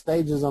there's my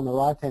stages on the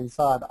right-hand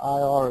side.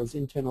 IR is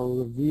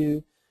internal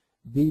review,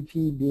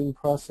 BP being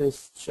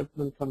processed,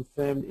 shipment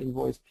confirmed,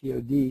 invoice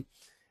POD,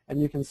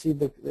 and you can see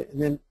and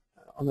then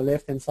on the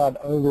left-hand side,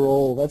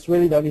 overall, that's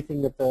really the only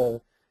thing that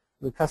the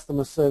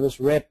customer service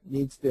rep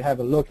needs to have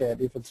a look at.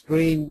 If it's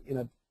green,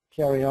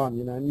 carry on,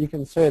 and you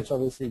can search,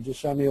 obviously, just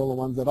show me all the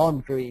ones that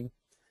aren't green.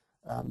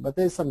 But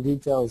there's some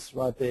details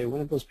right there,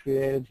 when it was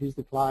created, who's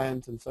the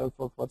client, and so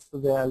forth, what's the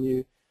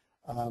value,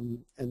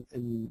 and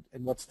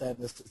what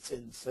status it's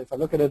in. So if I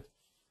look at it,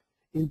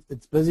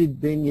 it's busy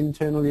being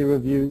internally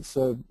reviewed,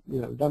 so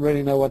don't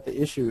really know what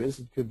the issue is.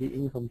 It could be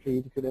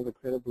incomplete, it could have a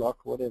credit block,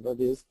 whatever it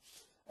is,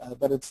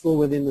 but it's still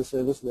within the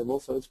service level,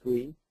 so it's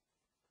green.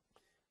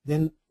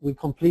 Then we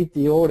complete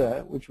the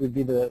order, which would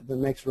be the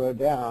next row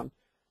down.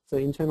 So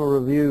internal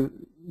review,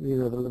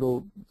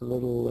 the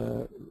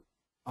little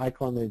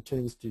icon that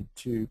turns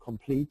to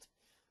complete,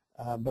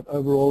 but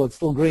overall it's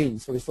still green,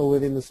 so we're still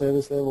within the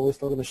service level, we're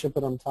still going to ship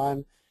it on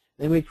time.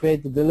 Then we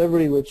create the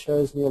delivery, which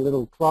shows me a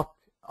little clock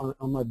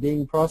on my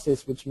being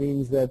process, which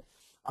means that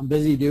I'm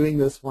busy doing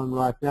this one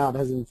right now. It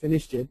hasn't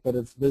finished yet, but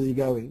it's busy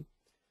going.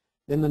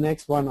 Then the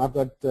next one, I've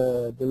got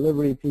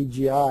delivery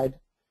PGI'd.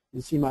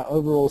 You see my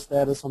overall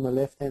status on the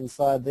left-hand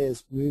side there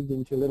is moved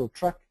into a little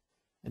truck,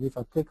 and if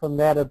I click on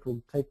that, it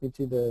will take me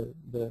to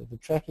the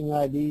tracking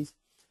IDs.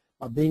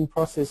 My being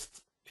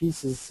processed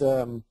piece is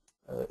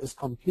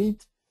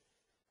complete.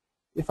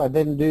 If I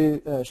then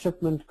do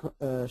shipment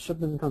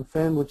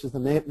confirmed, which is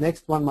the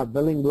next one, my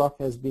billing block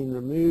has been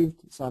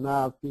removed. So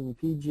now I've been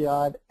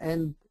PGI'd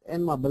and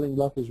my billing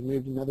block is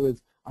removed. In other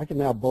words, I can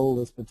now bill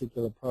this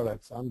particular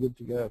product, so I'm good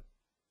to go.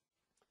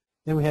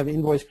 Then we have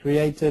invoice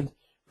created,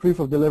 proof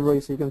of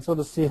delivery, so you can sort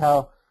of see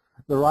how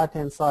the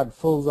right-hand side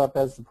fills up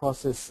as the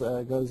process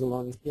goes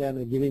along here, and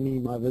they're giving me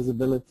my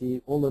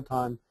visibility all the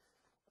time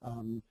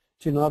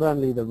to not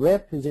only the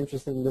rep who's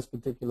interested in this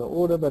particular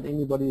order, but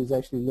anybody who's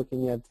actually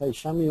looking at, hey,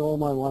 show me all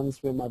my ones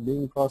where my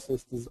being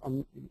processed is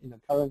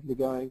currently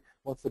going,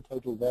 what's the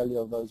total value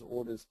of those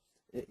orders,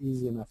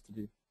 easy enough to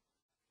do.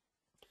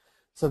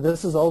 So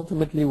this is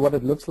ultimately what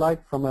it looks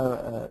like from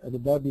an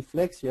Adobe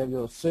Flex. You have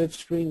your search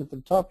screen at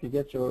the top, you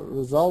get your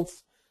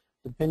results.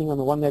 Depending on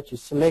the one that you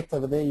select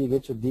over there, you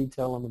get your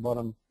detail on the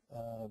bottom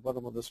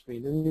of the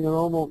screen. And your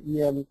normal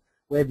EM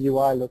web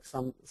UI looks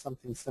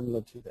something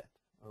similar to that.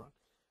 All right.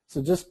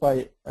 So just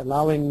by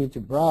allowing me to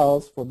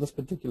browse for this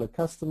particular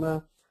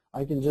customer,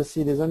 I can just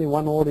see there's only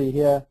one order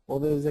here,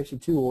 or there's actually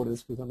two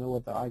orders because I know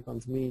what the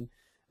icons mean,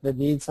 that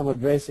need some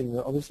addressing.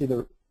 Obviously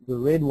the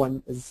red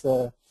one is,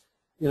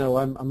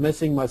 I'm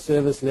missing my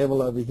service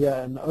level over here,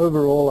 and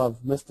overall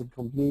I've missed it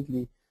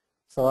completely,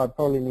 so I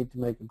probably need to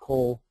make a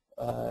call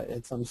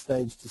at some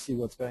stage to see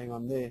what's going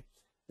on there.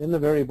 Then the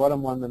very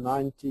bottom one, the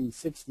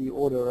 9060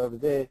 order over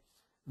there,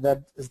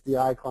 that is the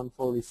icon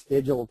for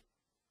rescheduled,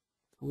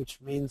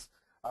 which means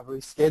I've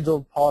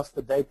rescheduled past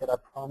the date that I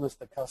promised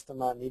the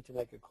customer. I need to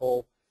make a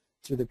call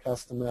to the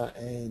customer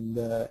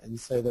and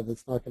say that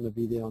it's not going to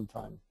be there on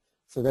time.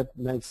 So that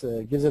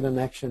gives it an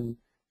action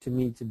to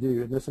me to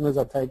do. And as soon as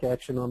I take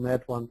action on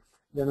that one,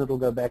 then it'll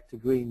go back to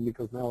green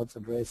because now it's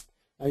addressed.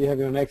 Now you have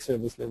your next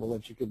service level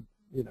that you could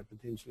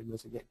potentially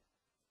miss again.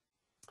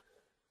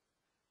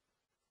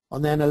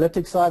 On the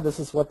analytics side,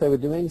 this is what they were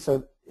doing.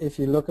 So if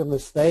you look on the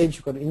stage,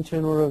 you've got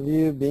internal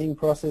review, being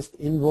processed,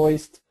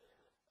 invoiced,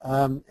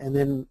 and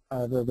then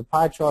the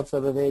pie charts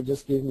over there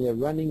just give me a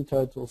running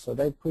total. So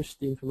they push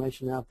the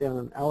information out there on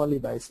an hourly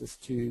basis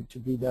to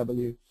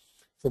BW,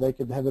 so they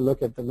could have a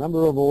look at the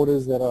number of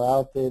orders that are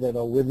out there that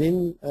are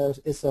within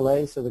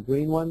SLA, so the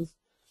green ones,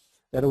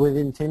 that are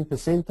within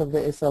 10% of the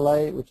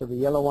SLA, which are the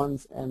yellow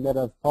ones, and that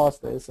have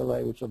passed the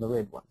SLA, which are the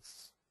red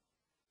ones.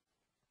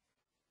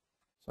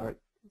 Sorry.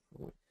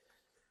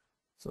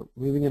 So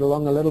moving it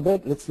along a little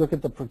bit, let's look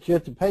at the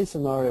procure to pay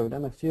scenario. We've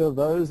done a few of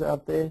those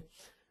out there.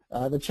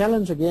 The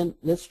challenge, again,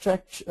 let's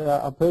track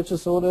our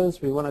purchase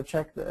orders. We want to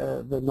track the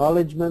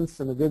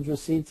acknowledgements and the goods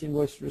receipts,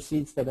 invoice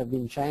receipts that have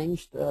been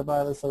changed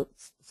by the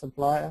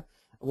supplier.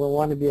 And we'll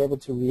want to be able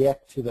to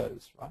react to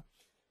those, right?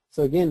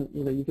 So again,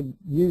 you could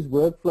use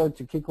workflow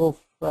to kick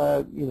off,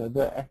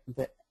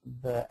 the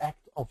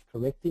act of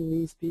correcting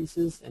these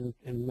pieces and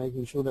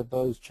making sure that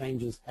those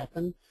changes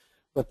happen.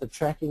 But the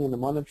tracking and the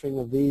monitoring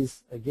of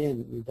these,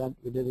 again,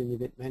 we did in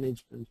event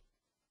management.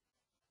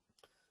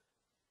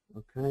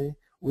 Okay.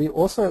 We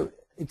also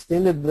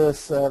extended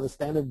this the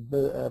standard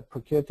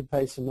procure to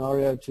pay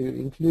scenario to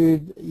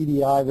include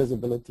EDI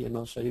visibility, and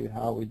I'll show you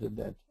how we did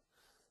that.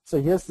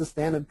 So here's the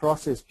standard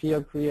process: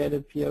 PO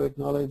created, PO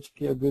acknowledged,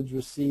 PO goods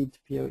receipt,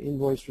 PO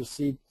invoice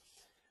receipt.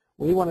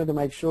 We wanted to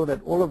make sure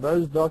that all of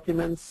those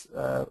documents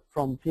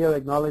from PO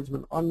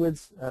acknowledgement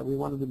onwards, we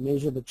wanted to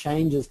measure the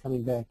changes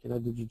coming back. You know,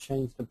 did you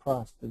change the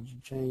price? Did you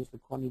change the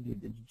quantity?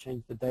 Did you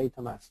change the date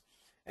on us?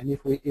 And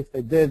if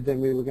they did, then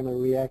we were going to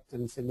react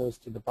and send those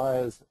to the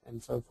buyers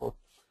and so forth.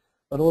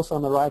 But also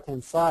on the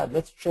right-hand side,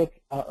 let's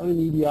check our own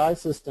EDI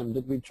system.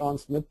 Did we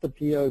transmit the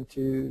PO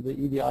to the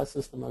EDI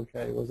system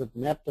okay? Was it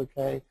mapped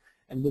okay?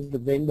 And did the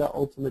vendor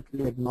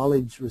ultimately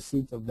acknowledge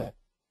receipt of that?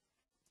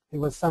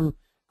 There was some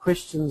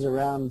questions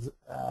around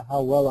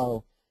how well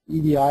our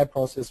EDI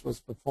process was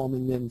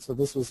performing then, so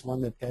this was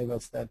one that gave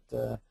us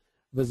that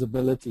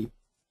visibility.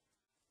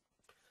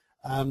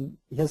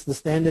 Here's the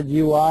standard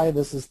UI.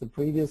 This is the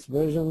previous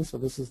version, so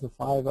this is the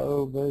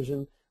 5.0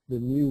 version. The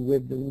new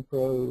Web Building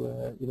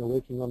Pro,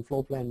 working on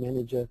Floor Plan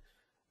Manager,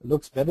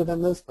 looks better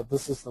than this, but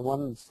this is the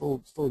one that's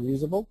still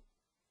usable.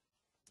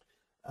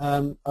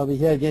 Over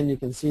here again, you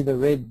can see the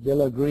red,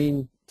 yellow,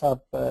 green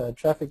type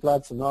traffic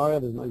light scenario.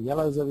 There's no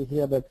yellows over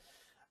here, but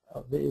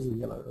there is a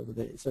yellow over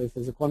there. So if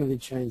there's a quantity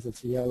change,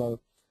 it's a yellow.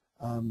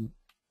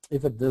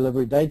 If a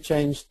delivery date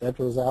changed, that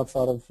was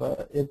outside of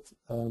it.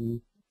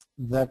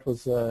 That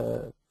was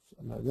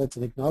that's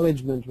an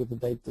acknowledgement with the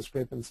date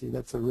discrepancy.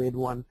 That's a red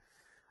one.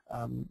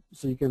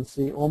 So you can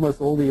see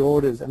almost all the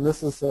orders, and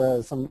this is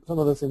some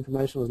of this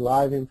information was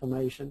live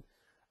information.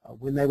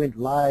 When they went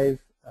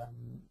live,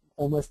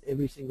 almost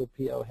every single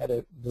PO had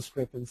a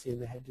discrepancy, and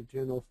they had to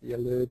turn off the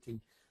alerting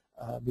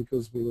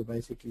because we were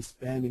basically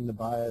spamming the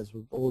buyers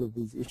with all of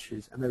these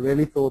issues. And they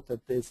really thought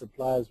that their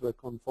suppliers were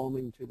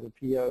conforming to the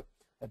PO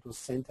that was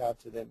sent out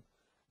to them,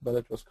 but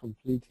it was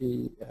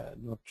completely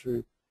not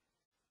true.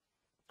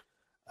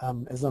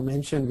 As I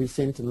mentioned, we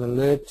sent an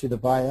alert to the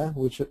buyer,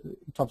 which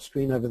top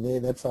screen over there,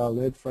 that's our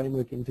alert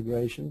framework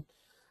integration.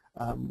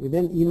 We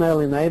then email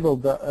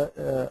enabled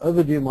the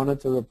overdue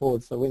monitor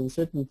report. So when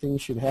certain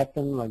things should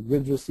happen, like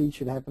goods receipt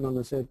should happen on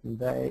a certain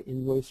day,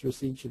 invoice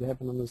receipt should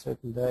happen on a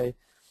certain day.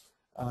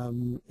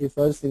 If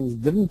those things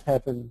didn't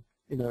happen,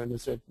 in a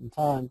certain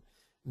time,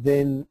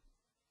 then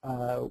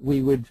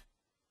we would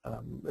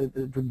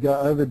it would go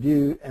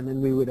overdue, and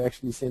then we would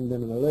actually send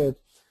them an alert.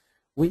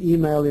 We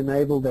email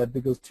enabled that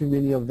because too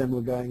many of them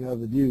were going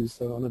overdue.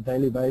 So on a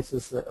daily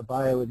basis, a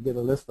buyer would get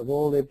a list of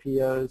all their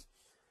POs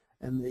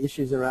and the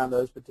issues around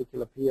those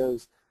particular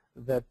POs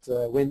that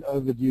went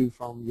overdue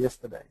from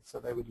yesterday. So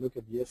they would look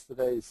at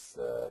yesterday's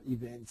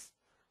events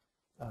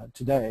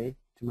today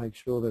to make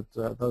sure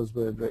that those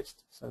were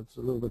addressed. So it's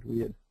a little bit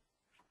weird.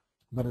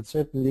 But it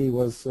certainly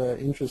was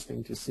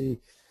interesting to see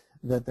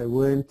that they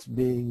weren't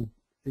being,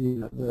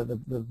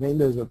 the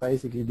vendors were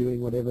basically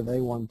doing whatever they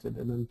wanted,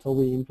 and until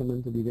we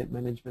implemented event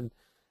management,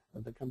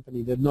 the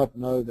company did not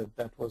know that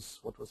that was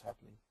what was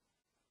happening.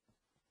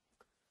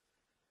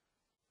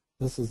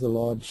 This is a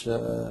large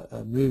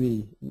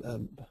movie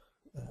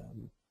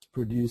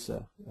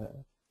producer,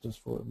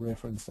 just for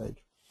reference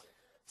sake.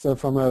 So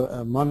from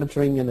a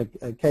monitoring and a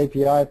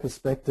KPI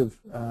perspective,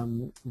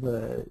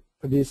 the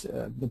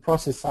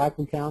process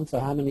cycle count, so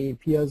how many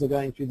POs are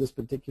going through this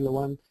particular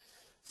one.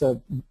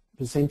 So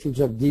percentage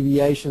of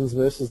deviations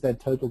versus that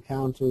total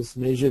count was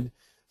measured.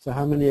 So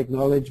how many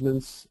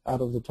acknowledgements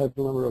out of the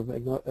total number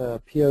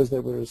of POs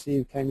that were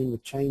received came in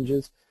with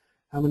changes.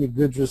 How many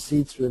goods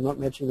receipts were not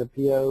matching the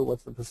PO.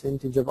 What's the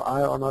percentage of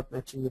IR not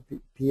matching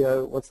the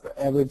PO. What's the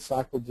average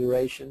cycle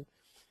duration.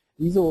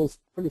 These are all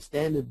pretty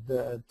standard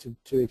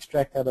to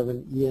extract out of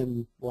an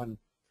EM1.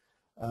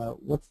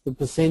 What's the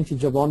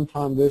percentage of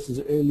on-time versus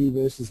early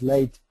versus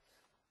late.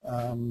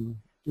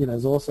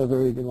 Is also a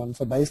very good one.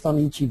 So based on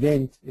each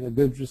event,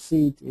 goods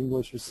receipt,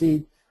 invoice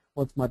receipt,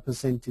 what's my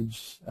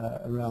percentage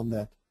around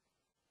that?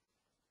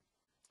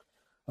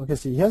 Okay,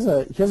 so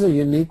here's a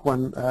unique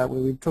one where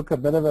we took a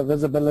bit of a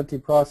visibility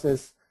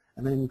process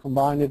and then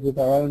combined it with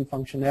our own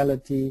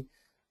functionality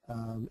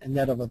and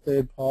that of a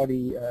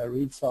third-party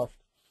ReadSoft,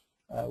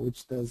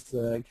 which does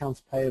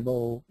accounts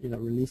payable,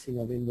 releasing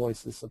of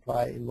invoices,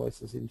 supplier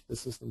invoices into the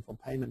system for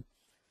payment.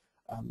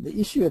 The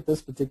issue at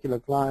this particular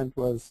client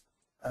was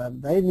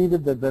they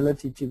needed the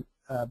ability to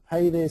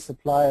pay their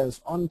suppliers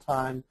on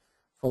time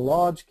for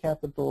large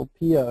capital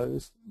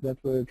POs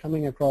that were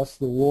coming across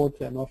the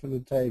water and often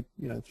would take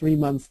 3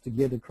 months to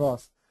get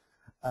across.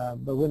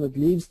 But when it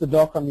leaves the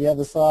dock on the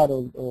other side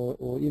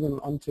or even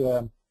onto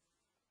a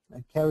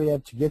carrier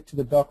to get to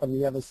the dock on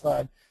the other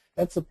side,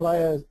 that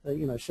supplier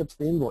ships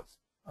the invoice,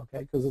 okay,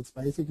 because it's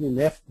basically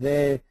left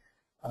their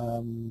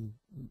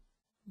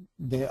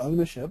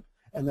ownership,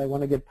 and they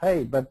want to get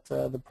paid, but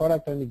the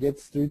product only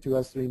gets through to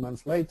us 3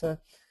 months later.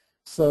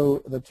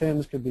 So the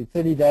terms could be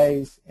 30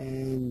 days,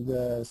 and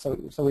so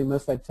we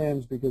miss that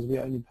terms because we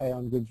only pay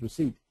on goods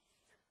receipt.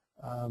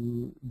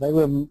 They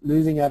were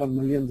losing out on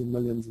millions and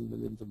millions and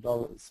millions of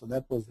dollars, so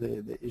that was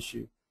the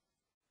issue.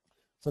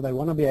 So they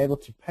want to be able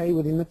to pay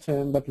within the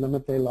term but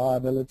limit their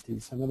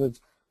liabilities. So in other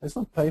words, Let's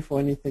not pay for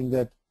anything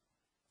that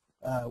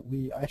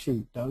we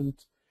actually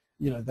don't,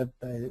 that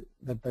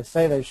they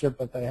say they ship,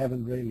 but they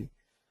haven't really.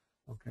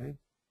 Okay.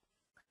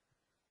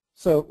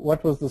 So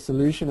what was the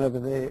solution over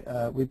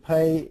there? We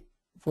pay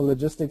for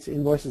logistics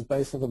invoices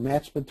based on a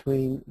match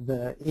between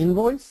the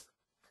invoice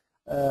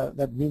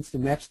that needs to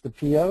match the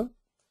PO.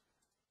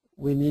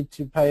 We need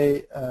to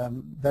pay,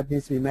 that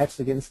needs to be matched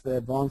against the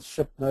advance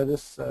ship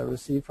notice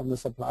received from the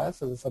supplier.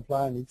 So the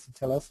supplier needs to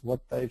tell us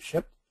what they've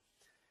shipped.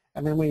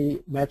 And then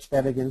we match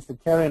that against the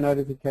carrier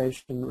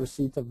notification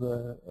receipt of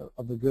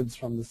the goods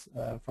from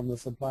the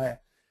supplier.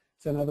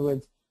 So in other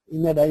words,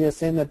 in that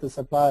ASN that the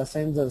supplier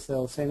sends us,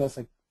 they'll send us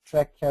a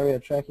carrier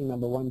tracking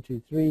number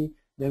 123.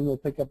 Then we'll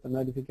pick up the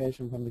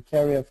notification from the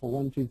carrier for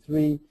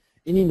 123,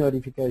 any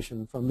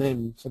notification from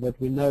them, so that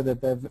we know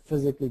that they've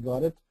physically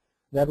got it.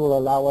 That will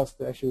allow us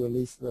to actually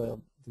release the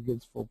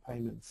goods for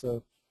payment.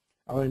 So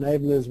our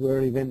enablers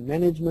were event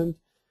management,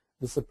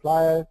 the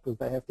supplier, because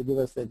they have to give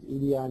us that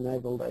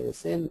EDI-enabled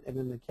ASN, and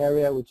then the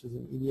carrier, which is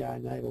an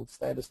EDI-enabled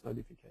status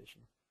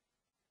notification.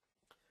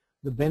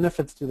 The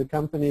benefits to the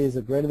company is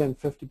a greater than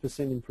 50%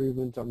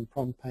 improvement on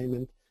prompt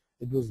payment.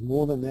 It was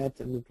more than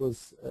that, and it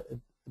was, at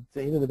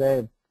the end of the day,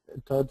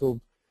 it totaled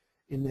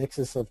in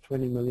excess of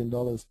 $20 million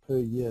per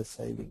year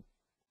saving.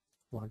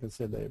 Like I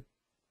said, they're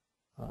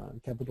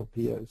capital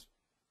POs.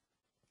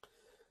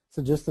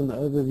 So just an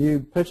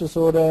overview, purchase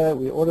order,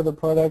 we order the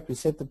product, we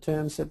set the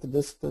terms, set the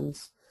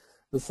distance.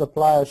 The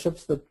supplier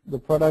ships the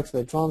products,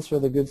 they transfer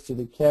the goods to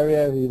the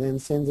carrier, who then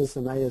sends us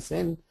an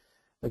ASN.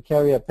 The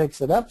carrier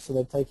picks it up, so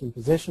they're taking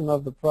possession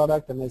of the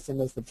product, and they send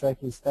us the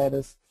tracking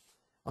status.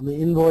 On the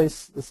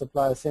invoice, the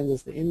supplier sends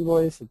us the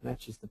invoice, it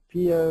matches the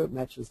PO,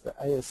 matches the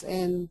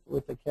ASN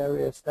with the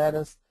carrier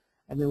status,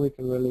 and then we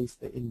can release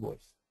the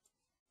invoice.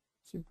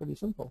 Seems pretty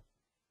simple.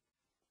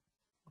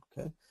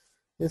 Okay.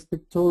 Here's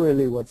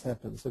pictorially what's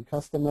happened. So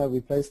customer,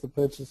 we place the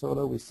purchase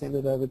order, we send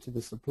it over to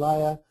the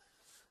supplier.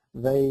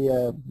 They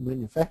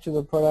manufacture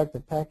the product, they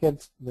pack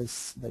it,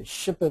 they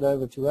ship it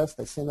over to us,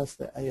 they send us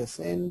the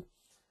ASN.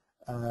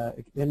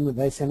 Then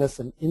they send us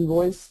an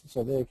invoice,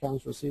 so their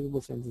accounts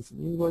receivable sends us an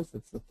invoice,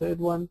 that's the third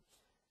one.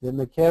 Then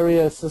the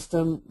carrier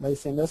system, they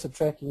send us a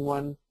tracking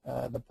one,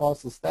 the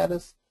parcel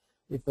status.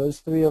 If those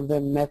three of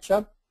them match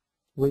up,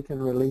 we can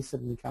release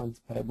it and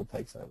accounts payable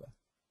takes over.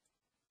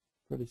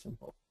 Pretty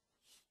simple.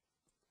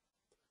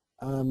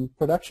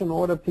 Production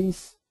order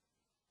piece.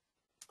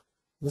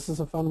 This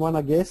is a fun one,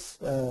 I guess.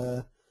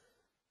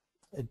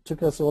 It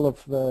took us all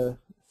of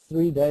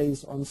 3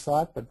 days on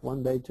site, but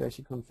 1 day to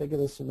actually configure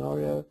the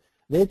scenario.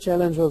 Their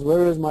challenge was,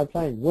 where is my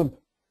plane? WIMP,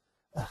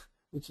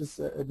 which is,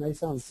 it may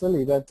sound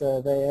silly, but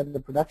they had the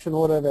production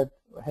order that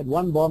had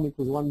one BOM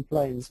equals one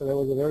plane, so there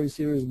was a very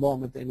serious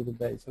BOM at the end of the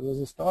day. So there was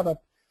a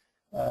startup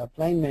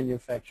plane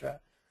manufacturer,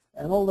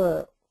 and all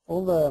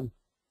the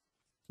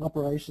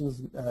operations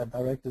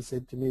director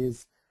said to me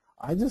is,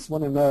 I just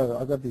want to know,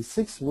 I've got these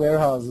 6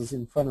 warehouses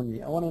in front of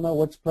me. I want to know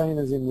which plane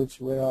is in which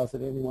warehouse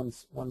at any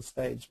one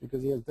stage,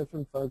 because he has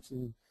different folks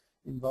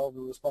involved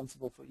and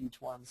responsible for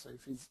each one. So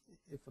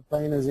if the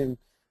plane is in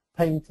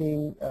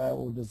painting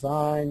or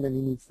design, then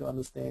he needs to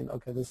understand,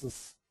 okay, this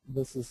is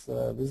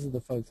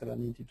the folks that I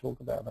need to talk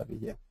about over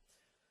here.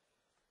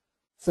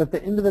 So at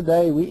the end of the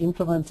day, we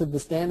implemented the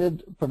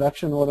standard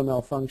production order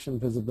malfunction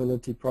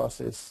visibility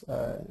process,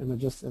 and it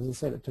just, as I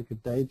said, it took a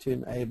day to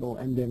enable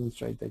and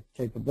demonstrate that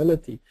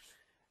capability.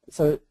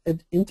 So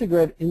it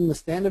integrated in the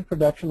standard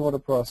production order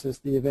process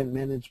the event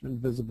management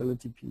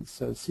visibility piece.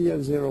 So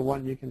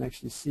CO01, you can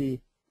actually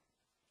see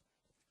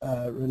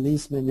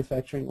release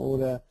manufacturing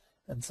order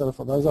and so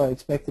forth. Those are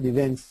expected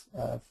events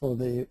for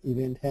the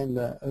event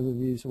handler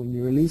overview. So when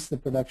you release the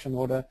production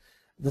order,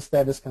 the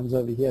status comes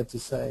over here to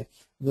say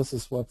this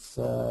is what's,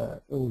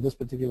 this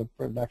particular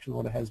production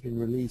order has been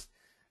released.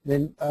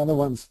 Then other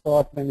ones,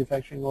 start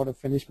manufacturing order,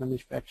 finish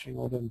manufacturing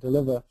order, and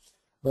deliver.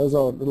 Those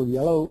are little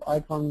yellow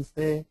icons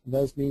there.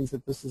 Those means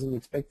that this is an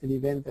expected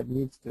event that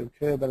needs to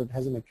occur, but it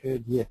hasn't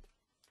occurred yet.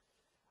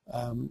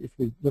 If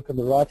we look at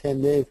the right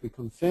hand there, if we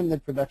confirm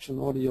that production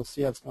order, you'll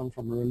see it's gone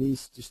from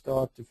release to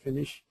start to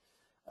finish.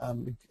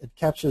 It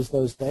captures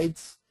those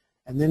dates.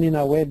 And then in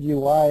our web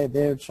UI,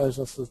 there it shows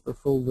us the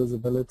full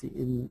visibility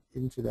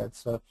into that.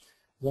 So as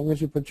long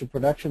as you put your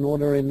production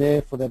order in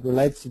there for that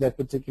relates to that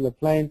particular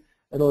plane,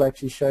 it'll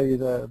actually show you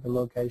the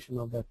location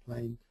of that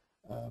plane,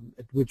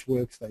 at which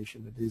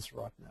workstation it is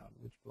right now,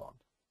 which plant.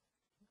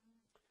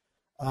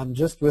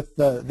 Just with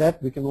that,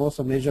 we can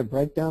also measure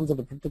breakdowns of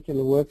a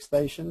particular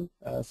workstation.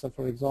 So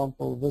for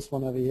example, this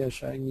one over here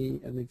showing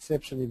me an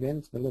exception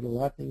event, the little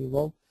lightning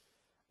involved,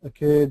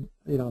 occurred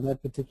on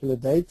that particular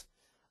date.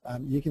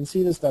 You can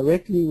see this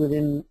directly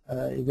within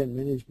event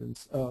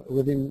management,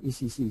 within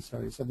ECC,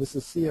 sorry. So this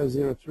is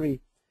CO03.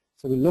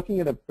 So we're looking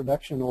at a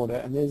production order,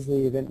 and there's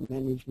the event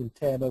management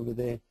tab over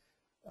there.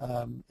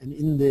 And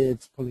in there,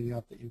 it's pulling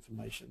out the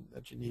information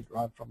that you need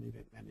right from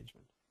event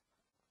management.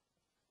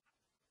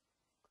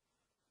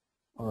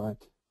 All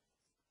right.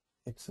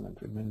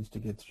 Excellent. We managed to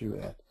get through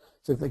that.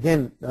 So if,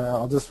 again,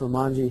 I'll just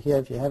remind you here,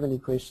 if you have any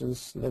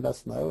questions, let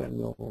us know, and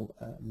we'll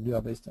do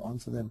our best to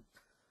answer them.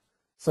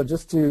 So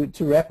just to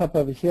wrap up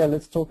over here,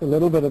 let's talk a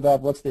little bit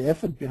about what's the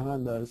effort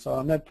behind those. So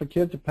on that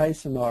procure to pay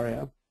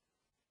scenario,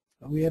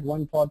 we had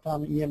one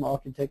part-time EM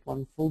architect,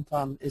 one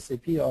full-time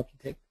SAP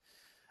architect.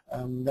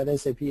 That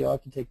SAP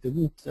architect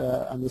didn't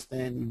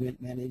understand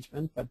event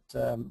management, but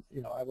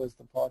I was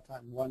the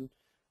part-time one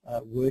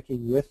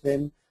working with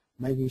them,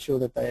 making sure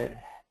that they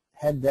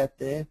had that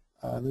there.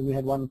 Then we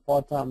had one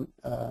part-time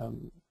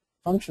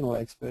functional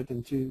expert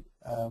and two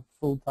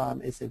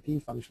full-time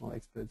SAP functional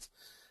experts.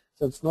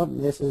 So it's not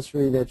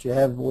necessary that you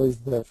have always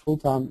the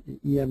full-time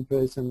EM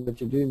person,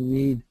 but you do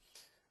need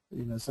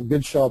some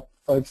good sharp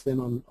folks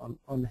then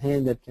on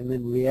hand that can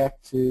then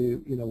react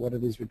to what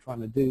it is we're trying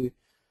to do,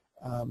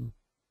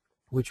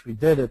 which we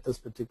did at this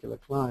particular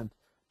client.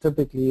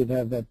 Typically you'd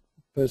have that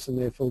person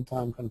there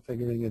full-time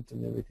configuring it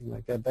and everything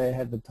like that. They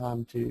had the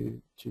time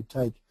to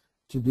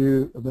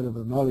do a bit of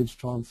a knowledge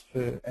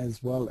transfer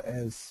as well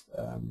as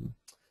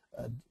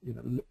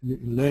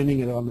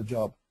learning it on the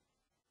job.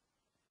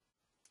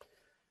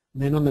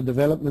 Then on the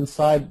development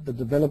side, the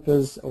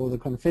developers or the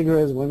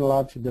configurers weren't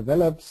allowed to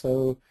develop,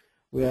 so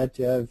we had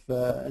to have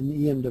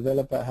an EM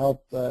developer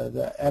help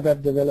the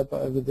ABAP developer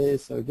over there.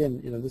 So again,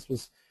 this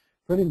was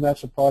pretty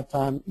much a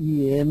part-time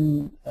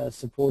EM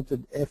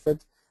supported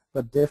effort,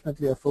 but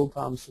definitely a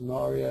full-time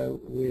scenario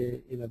where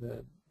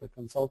the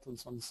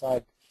consultants on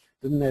site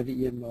didn't have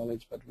EM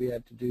knowledge, but we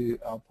had to do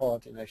our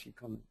part in actually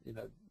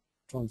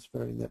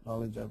transferring that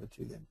knowledge over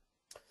to them.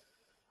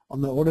 On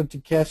the order to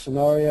cash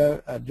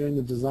scenario, during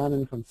the design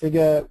and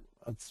configure,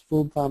 it's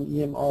full-time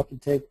EM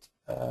architect,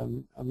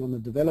 and on the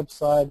develop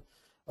side,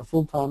 a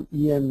full-time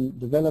EM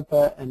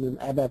developer and an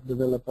ABAP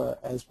developer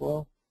as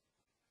well.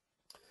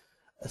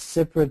 A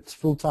separate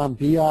full-time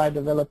BI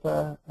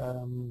developer,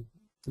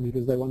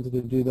 because they wanted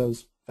to do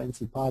those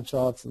fancy pie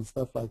charts and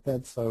stuff like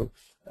that, so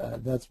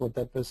that's what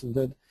that person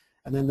did.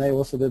 And then they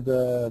also did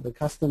the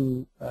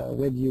custom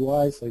web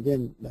UI, so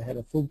again, they had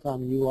a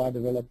full-time UI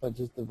developer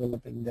just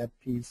developing that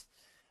piece.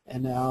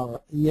 And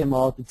our EM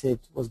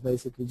architect was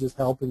basically just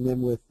helping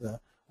them with,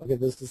 okay,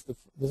 this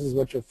is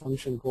what your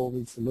function call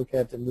needs to look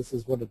at, and this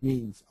is what it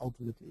means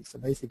ultimately. So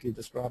basically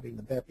describing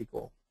the BAPI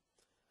call.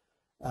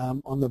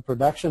 On the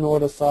production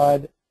order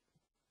side,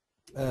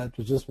 it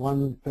was just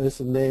one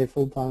person there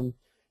full time,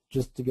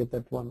 just to get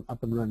that one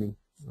up and running.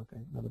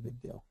 Okay, not a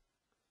big deal.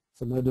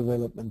 So no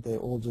development there,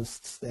 all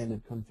just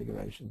standard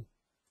configuration.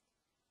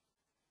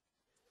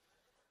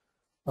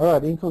 All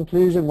right, in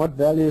conclusion, what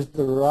values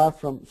derive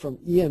from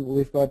EM?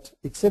 We've got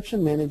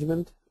exception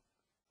management,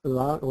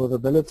 or the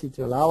ability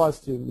to allow us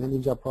to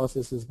manage our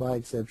processes by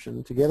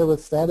exception, together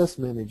with status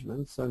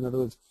management. So in other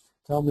words,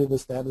 tell me the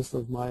status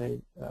of my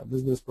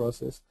business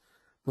process.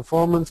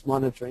 Performance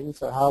monitoring,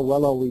 so how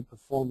well are we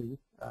performing,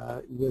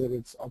 whether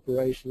it's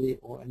operationally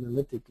or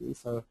analytically,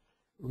 so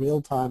real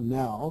time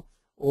now,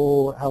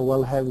 or how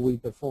well have we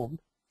performed.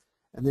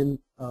 And then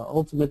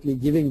ultimately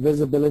giving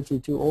visibility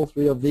to all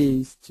three of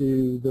these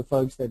to the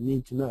folks that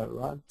need to know,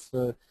 right?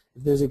 So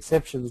if there's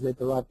exceptions, let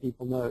the right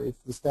people know. If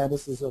the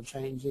statuses are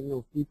changing or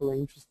if people are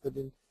interested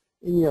in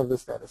any of the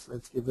status,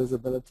 let's give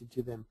visibility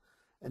to them.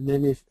 And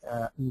then if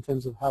in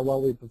terms of how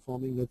well we're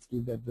performing, let's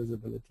give that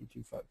visibility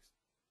to folks.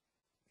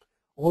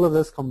 All of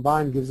this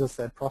combined gives us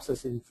that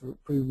process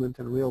improvement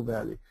and real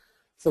value.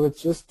 So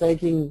it's just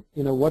taking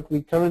what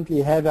we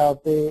currently have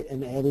out there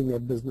and adding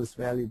that business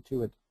value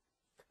to it.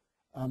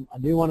 I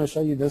do want to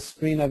show you this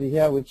screen over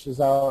here, which is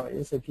our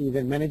SAP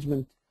Event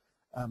Management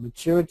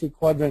Maturity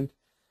Quadrant.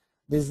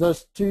 There's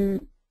those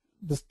two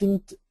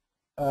distinct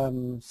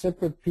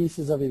separate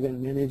pieces of event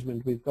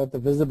management. We've got the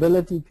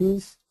visibility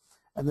piece,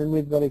 and then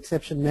we've got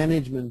exception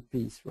management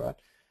piece, right?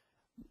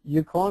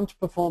 You can't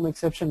perform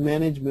exception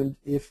management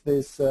if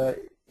there's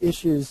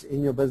issues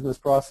in your business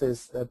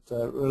process that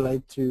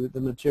relate to the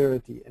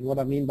maturity. And what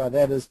I mean by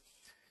that is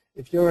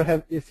if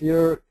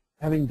you're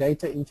having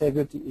data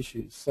integrity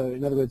issues, so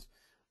in other words,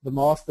 the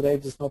master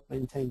data is not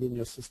maintained in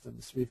your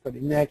systems. We've got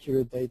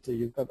inaccurate data,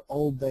 you've got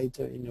old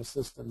data in your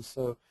system,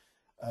 so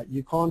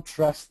you can't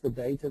trust the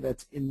data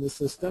that's in the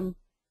system.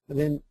 And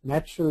then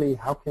naturally,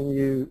 how can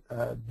you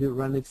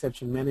run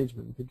exception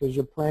management? Because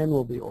your plan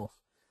will be off.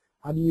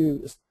 How do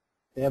you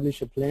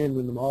establish a plan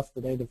when the master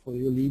data for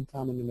your lead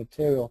time and the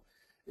material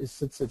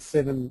sits at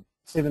seven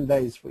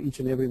days for each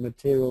and every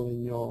material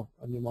in your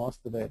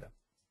master data?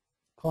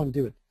 Can't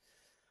do it.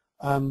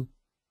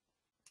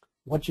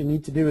 What you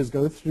need to do is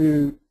go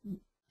through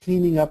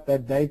cleaning up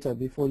that data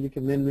before you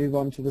can then move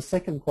on to the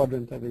second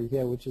quadrant over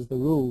here, which is the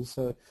rules.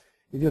 So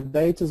if your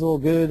data is all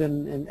good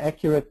and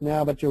accurate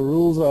now, but your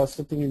rules are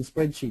sitting in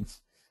spreadsheets,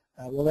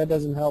 well, that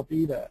doesn't help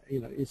either.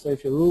 So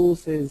if your rule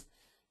says,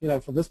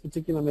 for this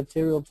particular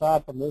material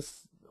type on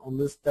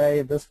this day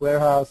at this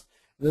warehouse,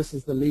 this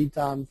is the lead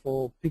time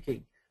for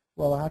picking.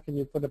 Well, how can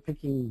you put a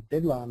picking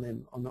deadline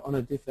in on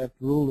it if that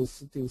rule is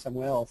sitting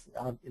somewhere else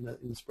out in a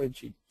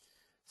spreadsheet?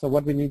 So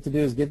what we need to do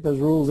is get those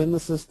rules in the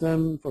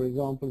system. For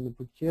example, in the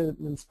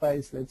procurement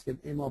space, let's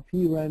get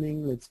MRP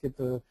running. Let's get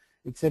the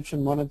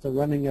exception monitor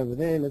running over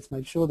there. Let's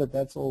make sure that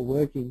that's all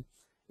working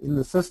in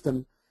the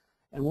system.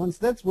 And once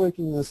that's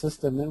working in the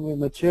system, then we're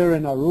mature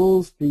in our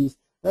rules piece.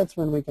 that's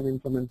when we can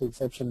implement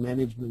exception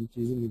management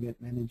using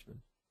event management.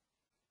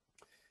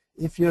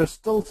 If you're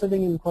still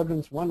sitting in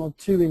quadrants 1 or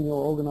 2 in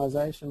your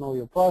organization or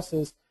your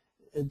process,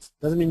 it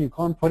doesn't mean you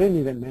can't put in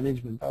event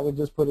management. I would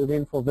just put it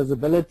in for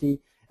visibility,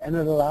 and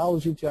it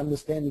allows you to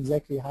understand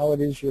exactly how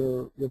it is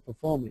you're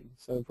performing.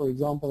 So, for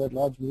example, that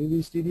large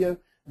movie studio,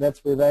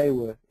 that's where they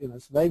were.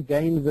 So they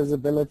gained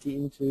visibility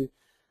into,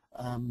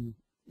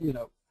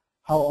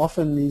 how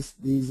often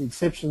these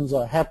exceptions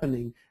are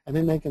happening, and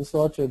then they can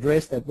start to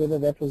address that, whether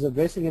that was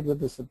addressing it with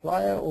the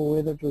supplier or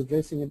whether it was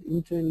addressing it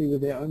internally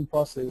with their own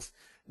process.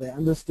 They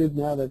understood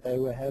now that they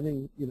were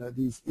having,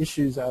 these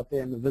issues out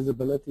there, and the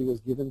visibility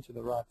was given to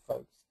the right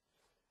folks.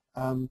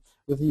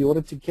 With the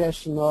order to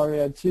cash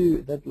scenario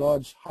too, that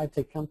large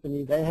high-tech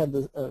company, they had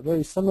a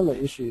very similar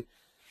issue.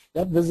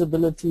 That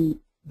visibility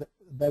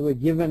they were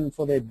given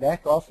for their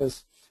back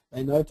office,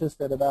 they noticed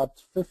that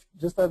about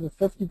just over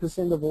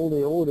 50% of all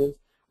their orders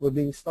were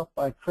being stopped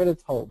by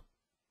credit hold.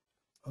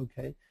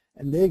 Okay,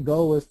 and their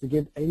goal was to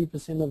get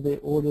 80% of their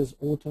orders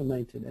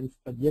automated,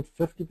 but yet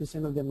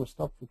 50% of them were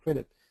stopped for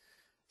credit.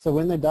 So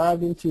when they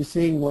dived into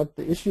seeing what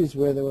the issues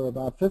were, there were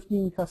about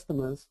 15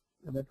 customers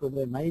that were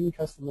their main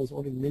customers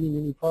ordering many,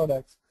 many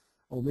products,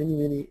 or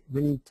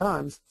many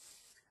times,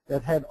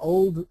 that had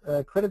old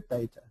credit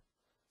data.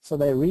 So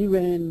they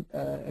reran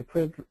a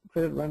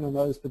credit run on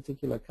those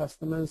particular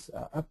customers,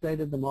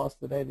 updated the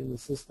master data in the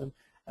system,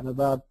 and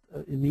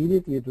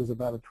immediately it was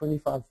about a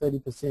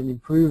 25–30%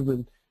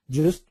 improvement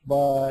just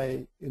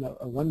by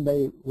a 1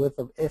 day worth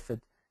of effort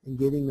in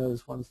getting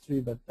those ones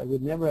through. But they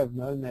would never have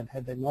known that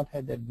had they not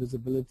had that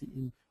visibility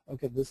in,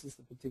 okay, this is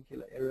the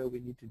particular area we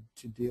need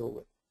to deal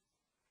with.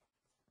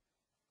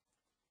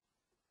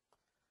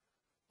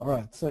 All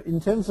right, so in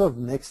terms of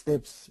next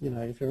steps,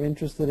 if you're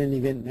interested in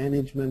event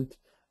management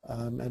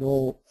at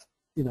all,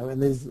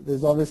 and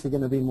there's obviously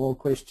going to be more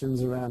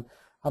questions around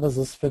how does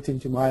this fit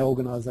into my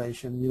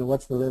organization,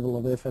 what's the level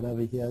of effort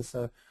over here.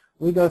 So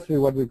we go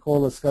through what we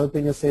call a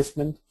scoping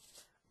assessment,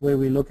 where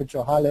we look at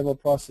your high-level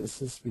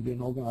processes. We do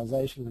an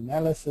organization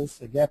analysis,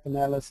 a gap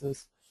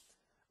analysis,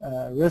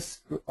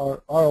 risk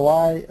or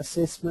ROI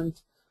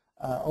assessment,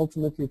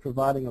 ultimately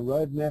providing a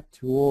roadmap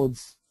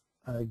towards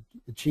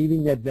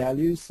achieving that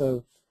value.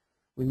 So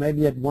we may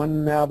be at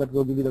 1 now, but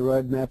we'll give you the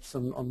roadmaps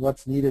on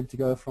what's needed to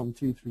go from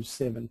 2 through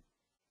 7.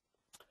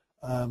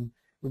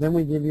 Then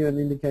we give you an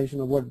indication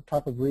of what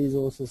type of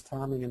resources,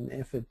 timing, and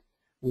effort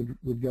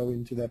would go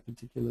into that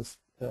particular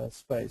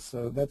space.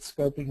 So that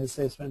scoping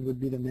assessment would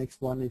be the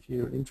next one if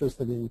you're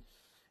interested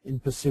in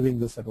pursuing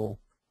this at all.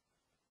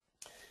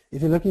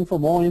 If you're looking for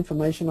more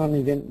information on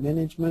event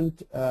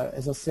management,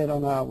 as I said,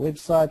 on our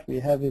website, we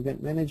have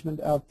event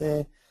management out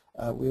there.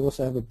 We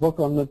also have a book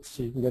on it,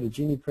 so you can go to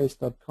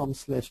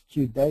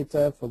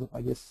geniepress.com/qdata for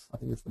I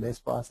think it's the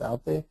best price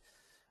out there.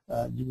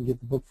 You can get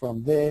the book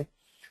from there.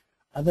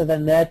 Other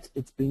than that,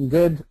 it's been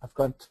good. I've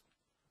got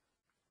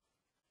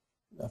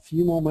a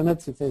few more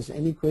minutes. If there's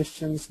any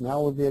questions,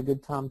 now would be a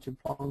good time to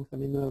plonk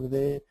them in over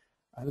there.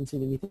 I haven't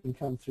seen anything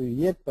come through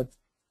yet, but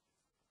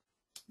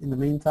in the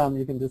meantime,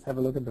 you can just have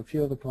a look at a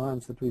few of the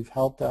clients that we've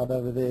helped out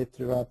over there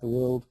throughout the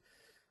world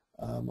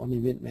on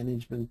event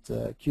management.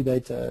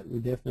 QData we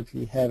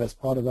definitely have as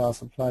part of our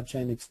supply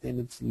chain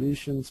extended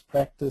solutions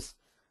practice.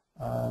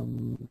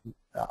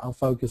 Our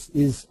focus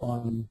is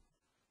on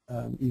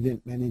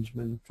event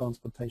management,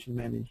 transportation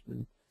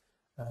management,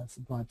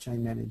 supply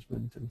chain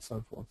management, and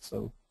so forth.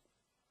 So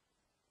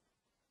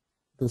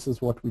this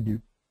is what we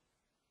do.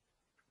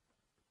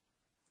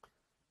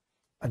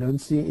 I don't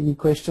see any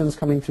questions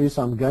coming through,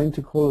 so I'm going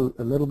to call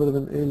a little bit of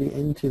an early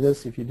end to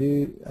this. If you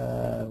do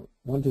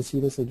want to see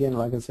this again,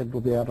 like I said, it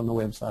will be out on the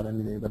website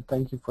and there. But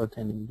thank you for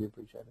attending. We do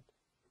appreciate it.